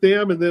visit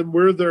them, and then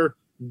we're their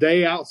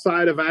day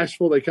outside of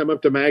Asheville. They come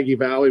up to Maggie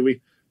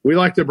Valley. We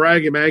like to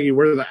brag in Maggie,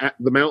 we're the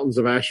mountains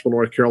of Asheville,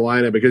 North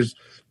Carolina, because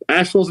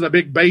Asheville's in a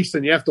big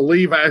basin. You have to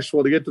leave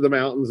Asheville to get to the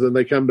mountains, and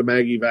they come to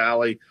Maggie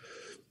Valley.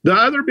 The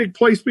other big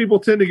place people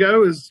tend to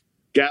go is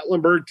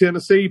Gatlinburg,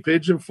 Tennessee,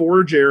 Pigeon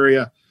Forge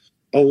area.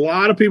 A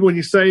lot of people, when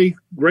you say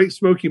Great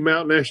Smoky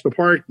Mountain National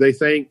Park, they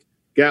think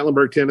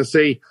Gatlinburg,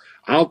 Tennessee.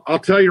 I'll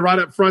tell you right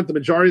up front, the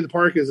majority of the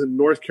park is in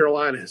North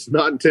Carolina. It's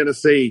not in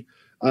Tennessee.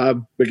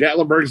 But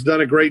Gatlinburg's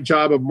done a great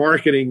job of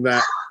marketing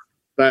that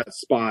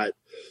spot.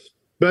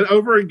 But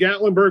over in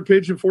Gatlinburg,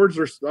 Pigeon Forge,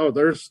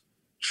 there's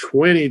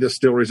 20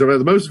 distilleries over there.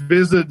 The most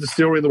visited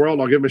distillery in the world,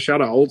 I'll give them a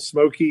shout out, Old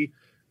Smoky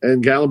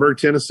in Gatlinburg,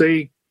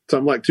 Tennessee.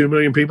 Something like 2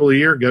 million people a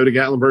year go to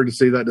Gatlinburg to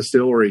see that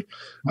distillery.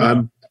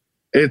 Wow.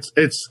 It's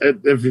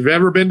if you've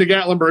ever been to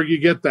Gatlinburg, you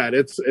get that.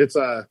 It's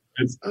a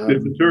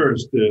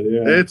tourist.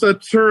 Yeah. It's a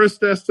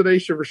tourist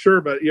destination for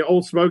sure. But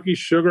Old Smoky,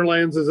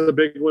 Sugarlands is a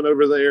big one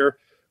over there.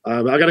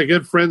 I got a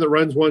good friend that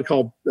runs one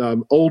called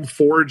Old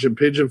Forge in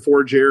Pigeon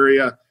Forge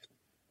area.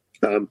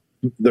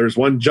 There's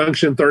one,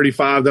 Junction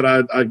 35, that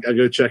I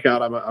go check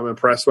out. I'm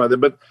impressed by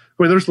them. But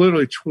I mean, there's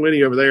literally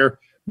 20 over there.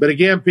 But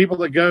again, people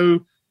that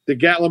go to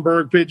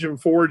Gatlinburg, Pigeon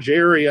Forge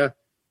area,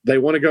 they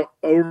want to go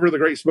over the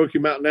Great Smoky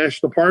Mountain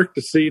National Park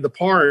to see the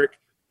park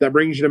that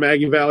brings you to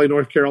Maggie Valley,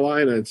 North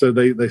Carolina. And so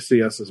they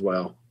see us as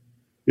well.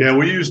 Yeah,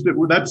 we used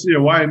to. That's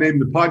why I named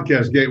the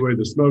podcast "Gateway to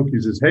the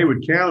Smokies." Is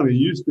Haywood County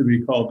used to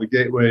be called the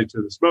Gateway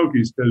to the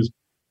Smokies because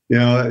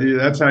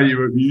that's how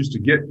you used to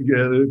get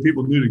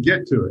people knew to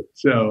get to it.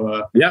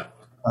 So yeah.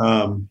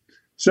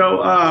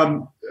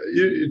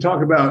 You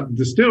talk about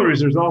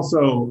distilleries. There's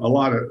also a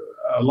lot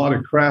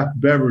of craft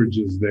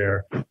beverages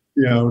there.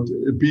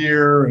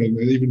 Beer and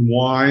even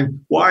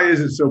wine. Why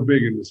is it so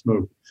big in the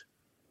Smokies?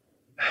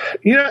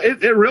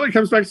 It really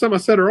comes back to something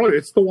I said earlier.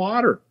 It's the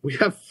water. We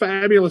have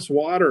fabulous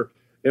water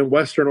in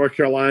Western North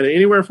Carolina,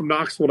 anywhere from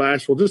Knoxville to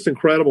Asheville, just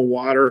incredible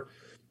water.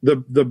 The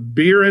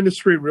beer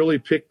industry really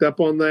picked up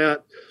on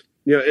that.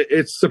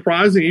 It's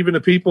surprising even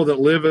to people that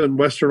live in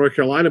Western North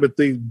Carolina, but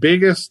the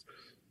biggest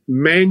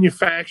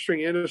manufacturing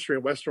industry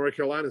in Western North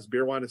Carolina is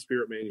beer, wine, and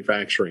spirit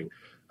manufacturing.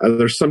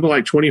 There's something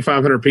like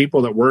 2,500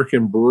 people that work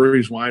in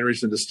breweries,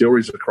 wineries, and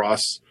distilleries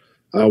across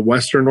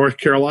Western North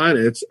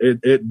Carolina.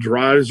 It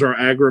drives our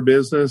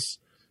agribusiness.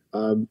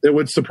 It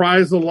would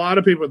surprise a lot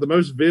of people. The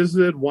most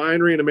visited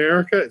winery in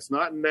America, it's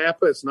not in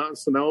Napa, it's not in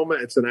Sonoma,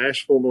 it's in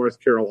Asheville, North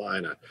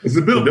Carolina. It's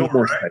the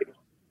Biltmore State.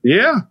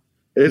 Yeah,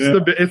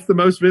 it's the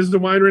most visited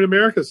winery in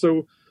America.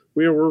 So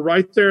we're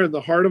right there in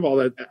the heart of all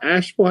that.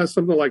 Asheville has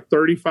something like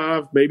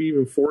 35, maybe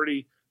even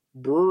 40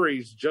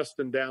 breweries just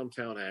in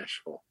downtown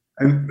Asheville.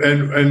 And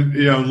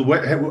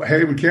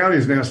Haywood County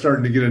is now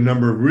starting to get a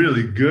number of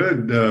really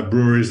good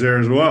breweries there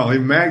as well.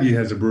 Even Maggie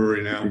has a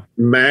brewery now.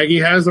 Maggie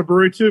has a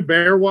brewery too.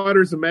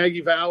 Bearwaters in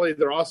Maggie Valley.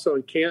 They're also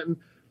in Canton.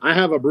 I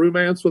have a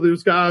brewmance with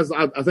these guys.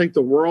 I think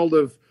the world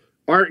of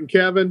Art and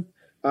Kevin.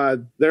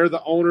 They're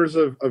the owners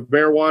of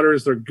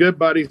Bearwaters. They're good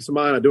buddies of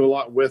mine. I do a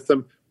lot with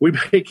them. We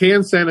make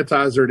hand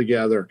sanitizer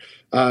together.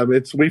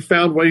 We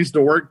found ways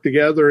to work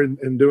together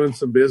and doing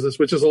some business,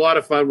 which is a lot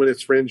of fun when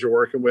it's friends you're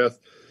working with.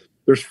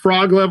 There's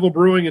Frog Level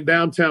Brewing in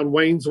downtown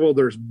Waynesville.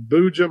 There's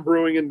Boojum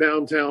Brewing in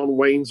downtown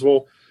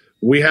Waynesville.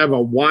 We have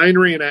a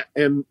winery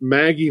in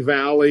Maggie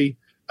Valley,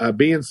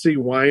 B&C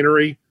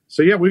Winery.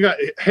 So yeah, we got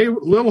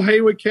little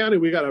Haywood County.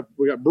 We got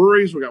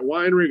breweries, we got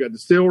winery, we got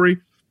distillery,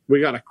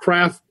 we got a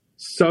craft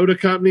soda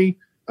company,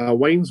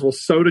 Waynesville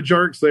Soda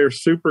Jerks. They are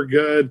super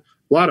good.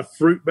 A lot of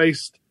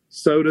fruit-based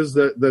sodas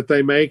that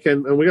they make,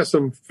 and we got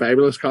some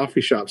fabulous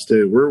coffee shops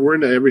too. We're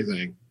into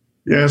everything.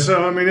 Yeah,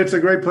 so I mean, it's a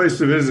great place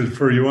to visit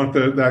for you want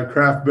that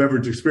craft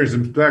beverage experience.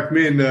 In fact,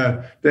 me and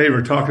Dave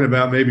are talking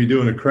about maybe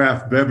doing a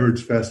craft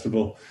beverage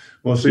festival.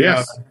 We'll see.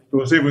 Yes.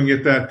 We'll see if we can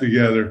get that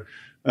together.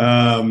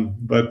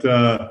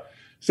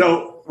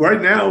 So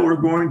right now we're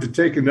going to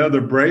take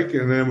another break,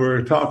 and then we're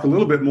going to talk a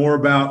little bit more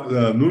about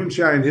the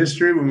moonshine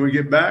history when we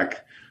get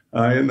back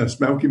in the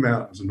Smoky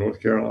Mountains of North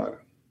Carolina.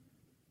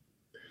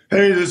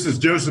 Hey, this is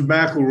Joseph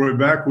McElroy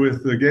back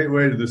with the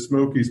Gateway to the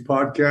Smokies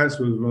podcast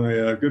with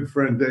my good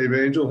friend Dave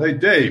Angel. Hey,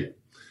 Dave.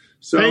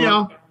 Hey,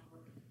 y'all.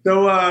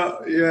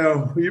 So,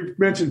 you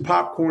mentioned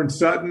Popcorn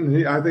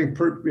Sutton. I think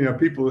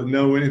people that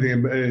know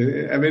anything,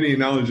 have any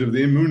knowledge of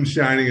the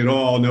moonshining at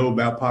all, know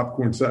about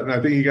Popcorn Sutton.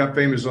 I think he got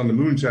famous on the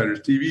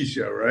Moonshiners TV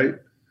show, right?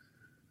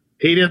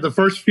 He did. The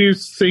first few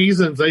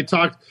seasons, they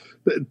talked.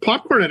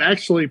 Popcorn had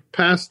actually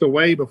passed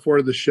away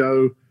before the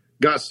show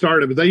got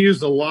started, but they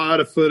used a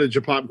lot of footage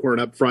of Popcorn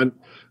up front,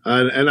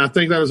 and I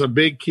think that was a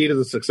big key to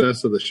the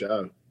success of the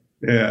show.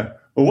 Yeah.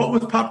 Well,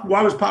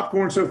 why was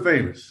Popcorn so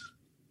famous?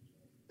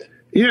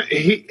 He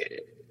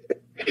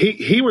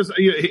was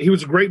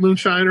a great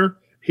moonshiner.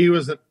 He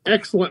was an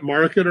excellent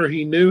marketer.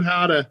 He knew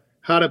how to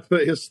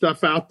put his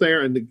stuff out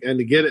there and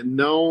to get it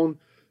known.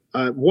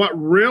 What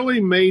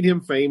really made him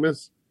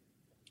famous,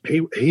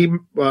 he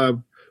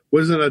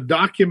was in a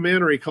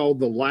documentary called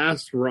The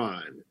Last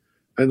Run.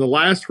 And The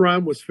Last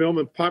Run was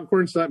filming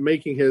Popcorn Sutton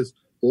making his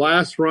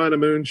last run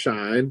of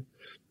moonshine.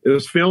 It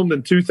was filmed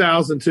in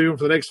 2002. And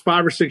for the next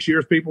 5 or 6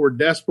 years, people were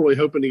desperately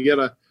hoping to get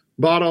a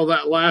bottle of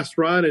that last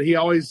run. And he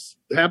always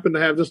happened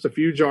to have just a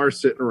few jars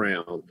sitting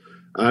around.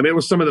 It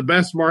was some of the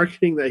best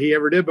marketing that he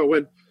ever did. But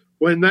when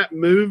when that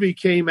movie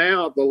came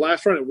out, the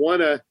last run, it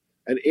won an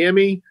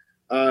Emmy.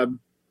 From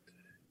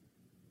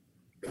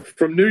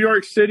New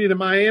York City to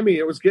Miami,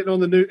 it was getting on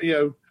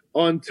the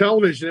on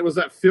television. It was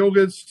that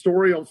feel-good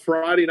story on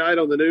Friday night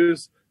on the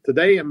news.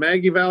 Today in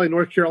Maggie Valley,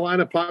 North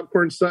Carolina,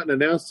 Popcorn Sutton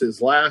announced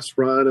his last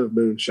run of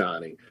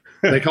moonshining.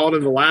 They called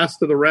him the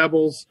last of the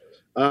rebels.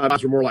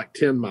 Those were more like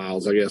 10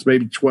 miles, I guess,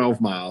 maybe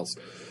 12 miles.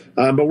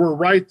 But we're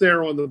right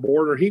there on the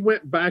border. He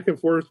went back and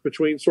forth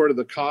between sort of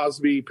the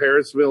Cosby,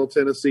 Parisville,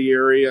 Tennessee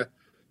area,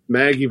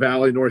 Maggie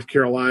Valley, North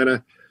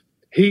Carolina.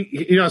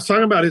 He I was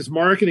talking about his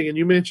marketing, and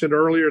you mentioned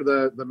earlier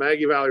the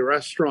Maggie Valley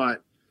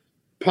restaurant.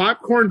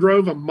 Popcorn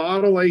drove a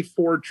Model A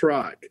Ford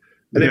truck.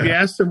 And if you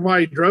asked him why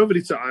he drove it,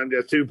 he'd say, I'm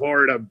just too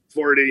poor to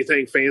afford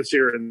anything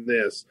fancier than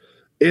this.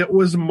 It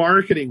was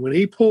marketing. When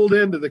he pulled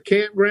into the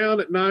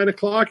campground at 9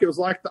 o'clock, it was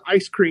like the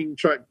ice cream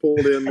truck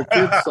pulled in. The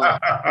kids saw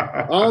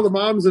it. All the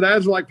moms and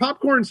dads were like,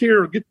 popcorn's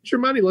here. Get your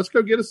money. Let's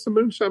go get us some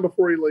moonshine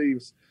before he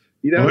leaves.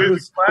 You know, he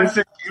was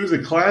a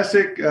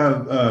classic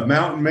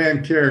mountain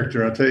man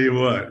character, I'll tell you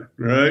what,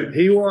 right?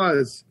 He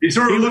was. He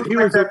sort of looked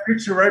like that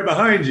picture right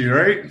behind you,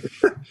 right?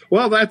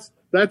 Well, that's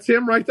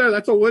him right there.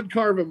 That's a wood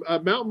carving.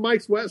 Mountain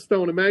Mike's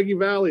Whetstone in Maggie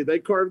Valley. They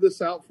carved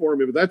this out for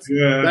me. But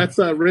that's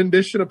a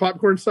rendition of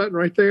Popcorn Sutton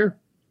right there.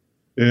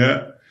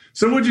 Yeah.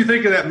 So what'd you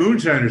think of that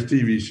Moonshiners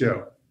TV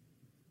show?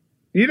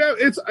 You know,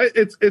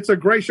 it's a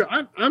great show.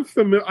 I'm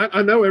familiar.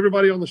 I know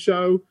everybody on the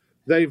show.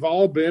 They've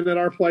all been at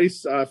our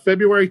place.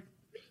 February,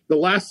 the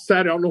last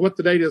Saturday, I don't know what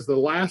the date is, the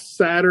last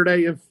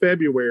Saturday in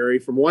February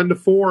from 1 to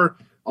 4,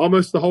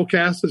 almost the whole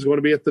cast is going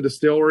to be at the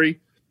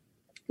distillery.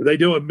 They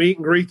do a meet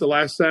and greet the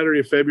last Saturday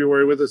of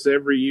February with us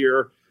every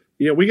year.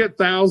 You know, we get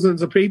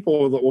thousands of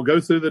people that will go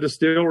through the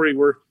distillery.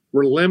 We're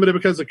limited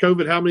because of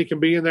COVID how many can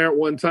be in there at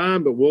one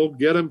time, but we'll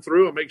get them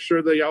through and make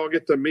sure they all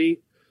get to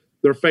meet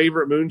their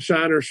favorite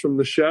moonshiners from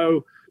the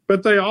show.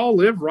 But they all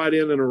live right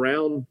in and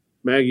around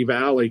Maggie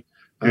Valley.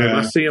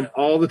 I see them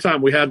all the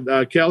time. We had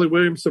Kelly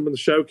Williamson on the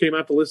show came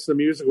out to listen to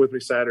music with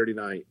me Saturday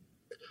night.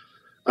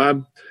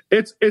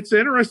 It's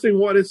interesting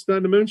what it's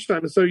done to moonshine.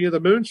 And so, the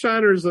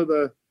moonshiners of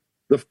the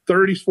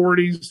 30s,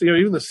 40s,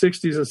 even the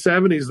 60s and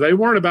 70s, they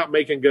weren't about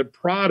making good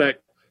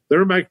product. They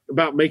were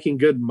about making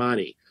good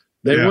money.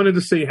 They wanted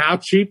to see how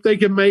cheap they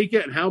could make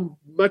it and how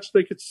much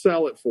they could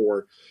sell it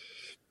for.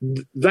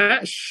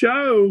 That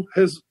show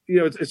has,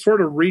 it's sort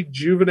of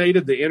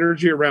rejuvenated the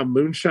energy around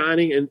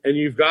moonshining. And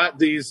you've got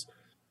these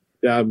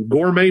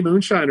gourmet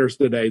moonshiners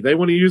today. They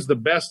want to use the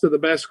best of the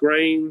best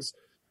grains.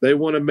 They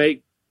want to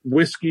make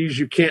whiskeys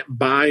you can't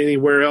buy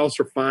anywhere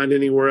else or find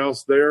anywhere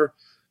else. They're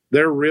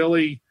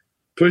really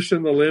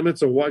pushing the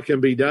limits of what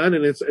can be done,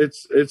 and it's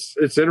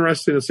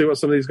interesting to see what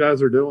some of these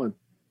guys are doing.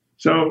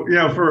 So,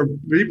 for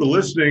people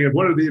listening,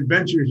 one of the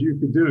adventures you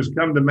could do is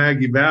come to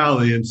Maggie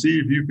Valley and see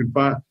if you can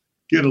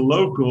get a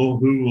local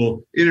who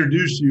will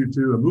introduce you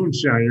to a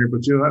moonshiner,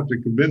 but you'll have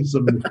to convince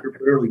them that you're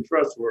fairly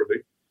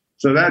trustworthy.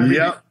 So that'd be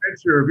the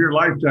adventure of your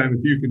lifetime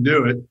if you can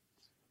do it.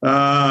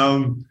 But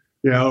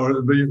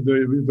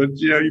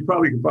you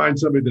probably can find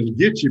somebody that'll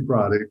get you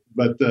product,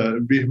 but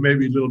it'd be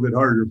maybe a little bit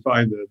harder to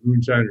find the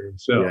moonshiner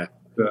himself. Yeah.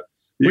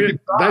 You can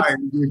try.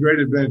 It'd be a great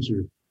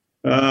adventure.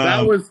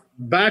 That was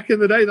back in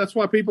the day. That's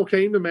why people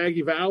came to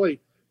Maggie Valley.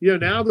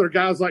 Now there are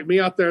guys like me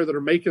out there that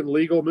are making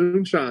legal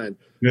moonshine.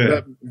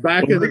 Yeah.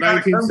 Back in the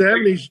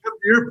 1970s, come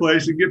to your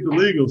place and get the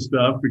legal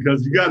stuff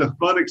because you got a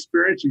fun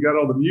experience. You got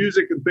all the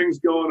music and things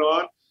going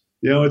on.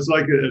 It's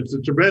like it's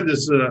a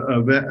tremendous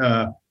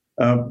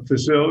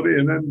facility,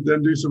 and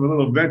then do some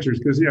little adventures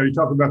because you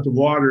talk about the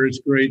water. It's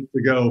great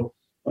to go.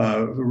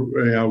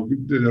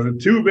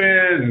 Tubing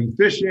and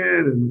fishing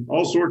and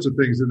all sorts of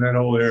things in that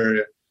whole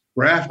area.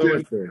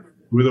 Rafting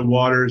with the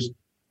waters.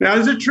 Now,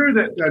 is it true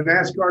that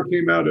NASCAR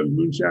came out of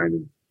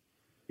moonshining?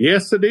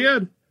 Yes, it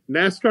did.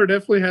 NASCAR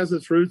definitely has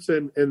its roots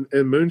in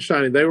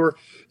moonshining. They were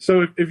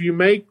if you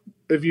make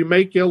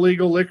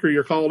illegal liquor,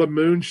 you're called a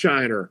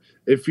moonshiner.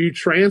 If you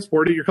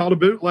transport it, you're called a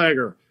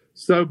bootlegger.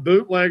 So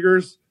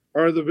bootleggers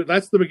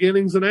that's the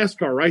beginnings of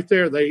NASCAR right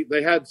there. They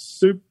had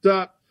souped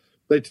up.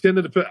 They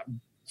tended to put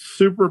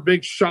super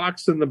big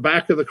shocks in the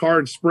back of the car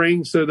and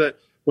springs so that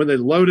when they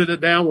loaded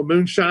it down with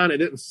moonshine, it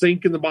didn't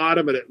sink in the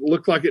bottom and it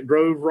looked like it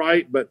drove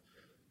right. But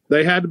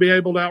they had to be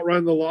able to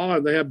outrun the law,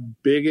 and they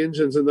have big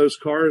engines in those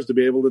cars to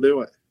be able to do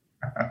it.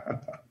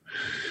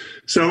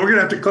 So we're going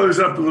to have to close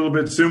up a little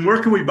bit soon.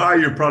 Where can we buy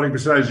your product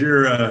besides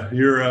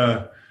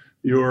your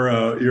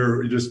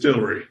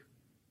distillery?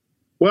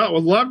 Well,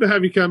 we'd love to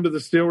have you come to the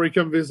distillery,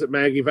 come visit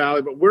Maggie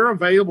Valley, but we're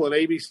available in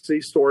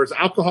ABC stores,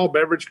 alcohol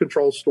beverage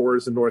control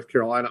stores in North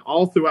Carolina,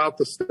 all throughout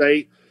the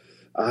state.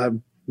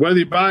 Whether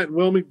you buy it in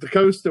Wilmington, the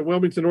coast in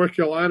Wilmington, North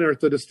Carolina, or at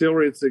the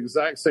distillery, it's the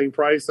exact same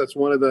price. That's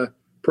one of the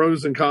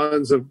pros and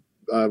cons of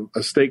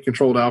a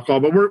state-controlled alcohol.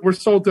 But we're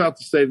sold throughout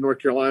the state of North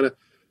Carolina.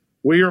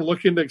 We are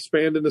looking to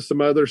expand into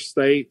some other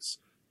states.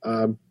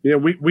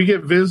 We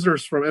get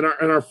visitors from in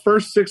our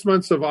first 6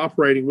 months of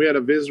operating, we had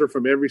a visitor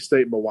from every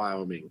state but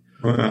Wyoming.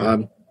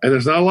 And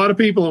there's not a lot of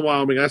people in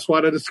Wyoming. That's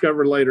what I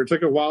discovered later. It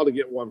took a while to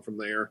get one from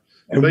there.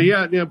 But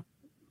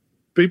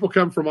people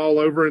come from all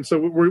over, and so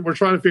we're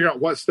trying to figure out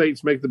what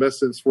states make the best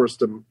sense for us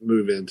to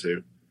move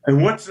into.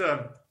 And what's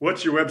your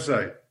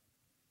website?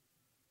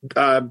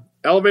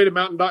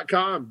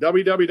 ElevatedMountain.com,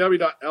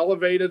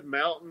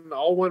 www.elevatedmountain,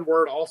 all one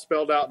word, all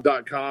spelled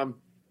out.com.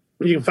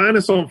 You can find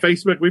us on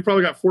Facebook. We've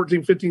probably got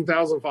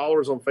 15,000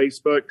 followers on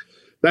Facebook.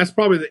 That's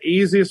probably the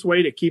easiest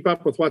way to keep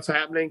up with what's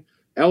happening.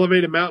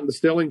 Elevated Mountain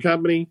Distilling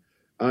Company.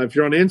 If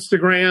you're on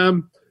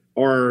Instagram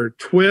or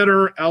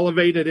Twitter,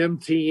 Elevated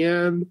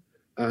MTN.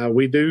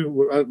 We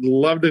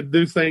love to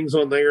do things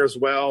on there as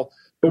well.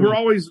 But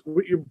we're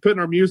putting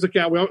our music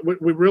out.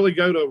 We really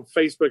go to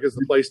Facebook as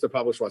the place to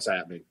publish what's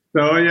happening.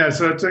 So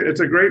it's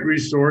a great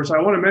resource. I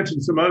want to mention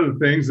some other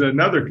things.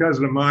 Another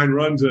cousin of mine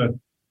runs a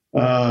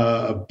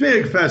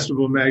big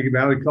festival in Maggie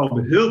Valley called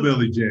the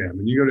Hillbilly Jam.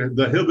 And you go to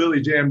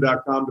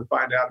thehillbillyjam.com to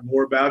find out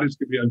more about it. It's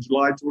going to be on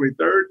July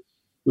 23rd,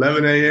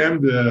 11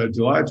 a.m. to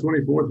July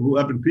 24th,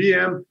 11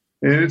 p.m.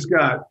 And it's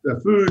got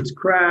foods,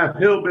 craft,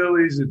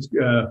 hillbillies. It's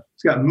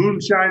got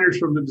moonshiners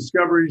from the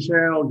Discovery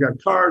Channel. It's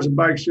got cars and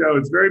bike show.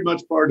 It's very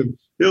much part of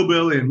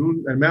hillbilly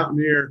and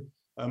mountaineer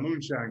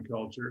moonshine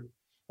culture.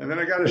 And then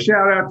I got to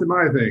shout out to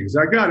my things.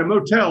 I got a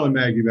motel in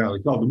Maggie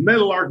Valley called the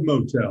Metal Ark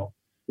Motel.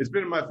 It's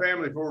been in my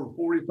family for over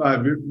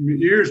 45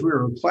 years.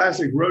 We're a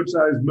classic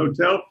roadside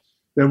motel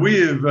that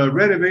we have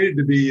renovated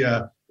to be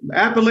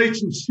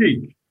Appalachian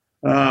chic.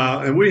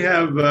 And we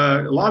have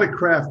a lot of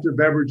craft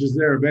beverages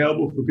there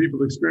available for people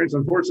to experience.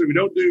 Unfortunately, we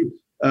don't do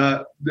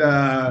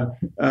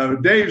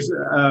Dave's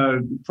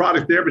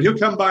product there, but he'll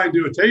come by and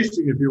do a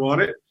tasting if you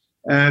want it.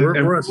 And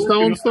we're a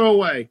stone's throw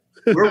away.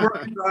 We're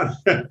working on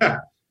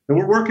and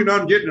we're working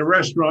on getting a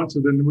restaurant so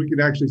then we can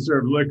actually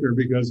serve liquor,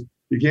 because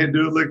you can't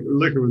do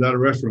liquor without a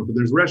restaurant. But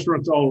there's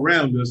restaurants all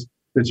around us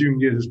that you can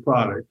get his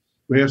product.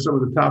 We have some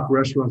of the top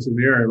restaurants in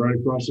the area right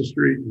across the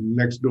street and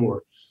next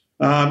door.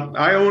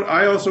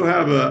 I also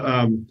have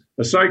a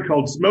site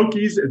called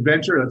Smokies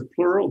Adventure, that's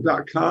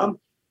plural.com,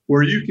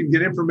 where you can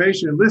get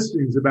information and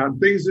listings about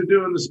things to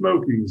do in the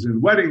Smokies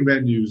and wedding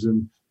venues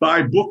and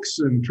buy books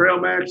and trail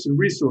maps and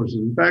resources.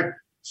 In fact,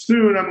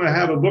 soon I'm going to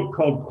have a book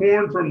called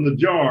Corn from the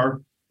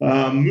Jar,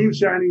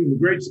 Moonshining in the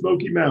Great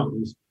Smoky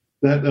Mountains,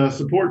 that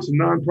supports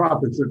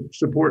nonprofits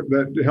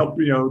that help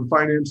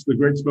finance the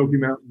Great Smoky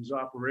Mountains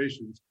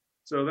operations.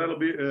 So that'll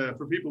be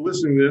for people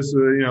listening to this.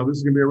 This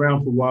is going to be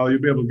around for a while.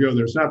 You'll be able to go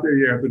there. It's not there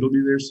yet, but it'll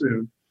be there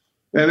soon.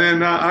 And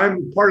then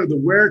I'm part of the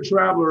Where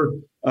Traveler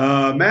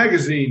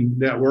magazine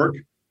network.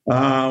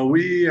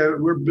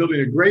 We're building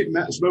a great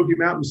Smoky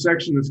Mountain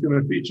section that's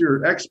going to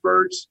feature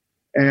experts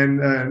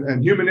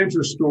and human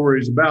interest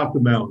stories about the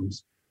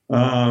mountains.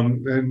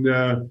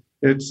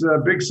 It's a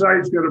big site.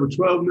 It's got over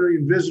 12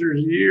 million visitors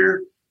a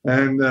year.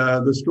 And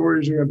the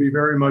stories are going to be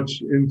very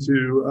much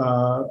into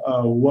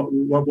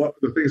what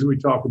the things that we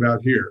talk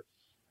about here.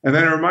 And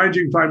then I remind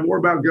you can find more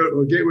about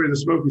Gateway to the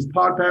Smokies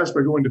podcast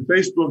by going to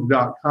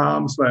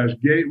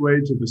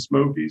facebook.com/Gateway to the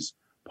Smokies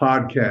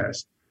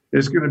podcast.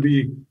 It's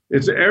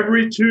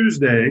every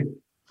Tuesday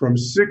from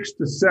 6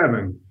 to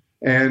 7.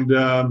 And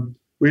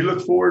we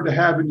look forward to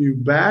having you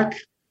back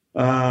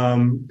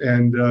and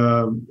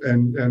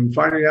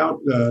finding out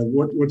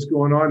what's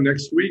going on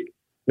next week.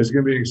 It's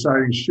going to be an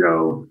exciting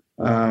show.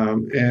 I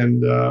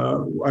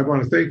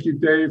want to thank you,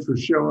 Dave, for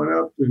showing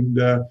up, and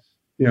go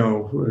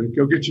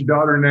get your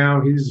daughter now.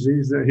 He's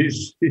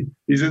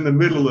in the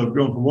middle of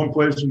going from one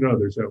place to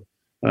another. So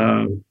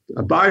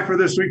bye for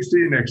this week. See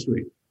you next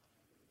week.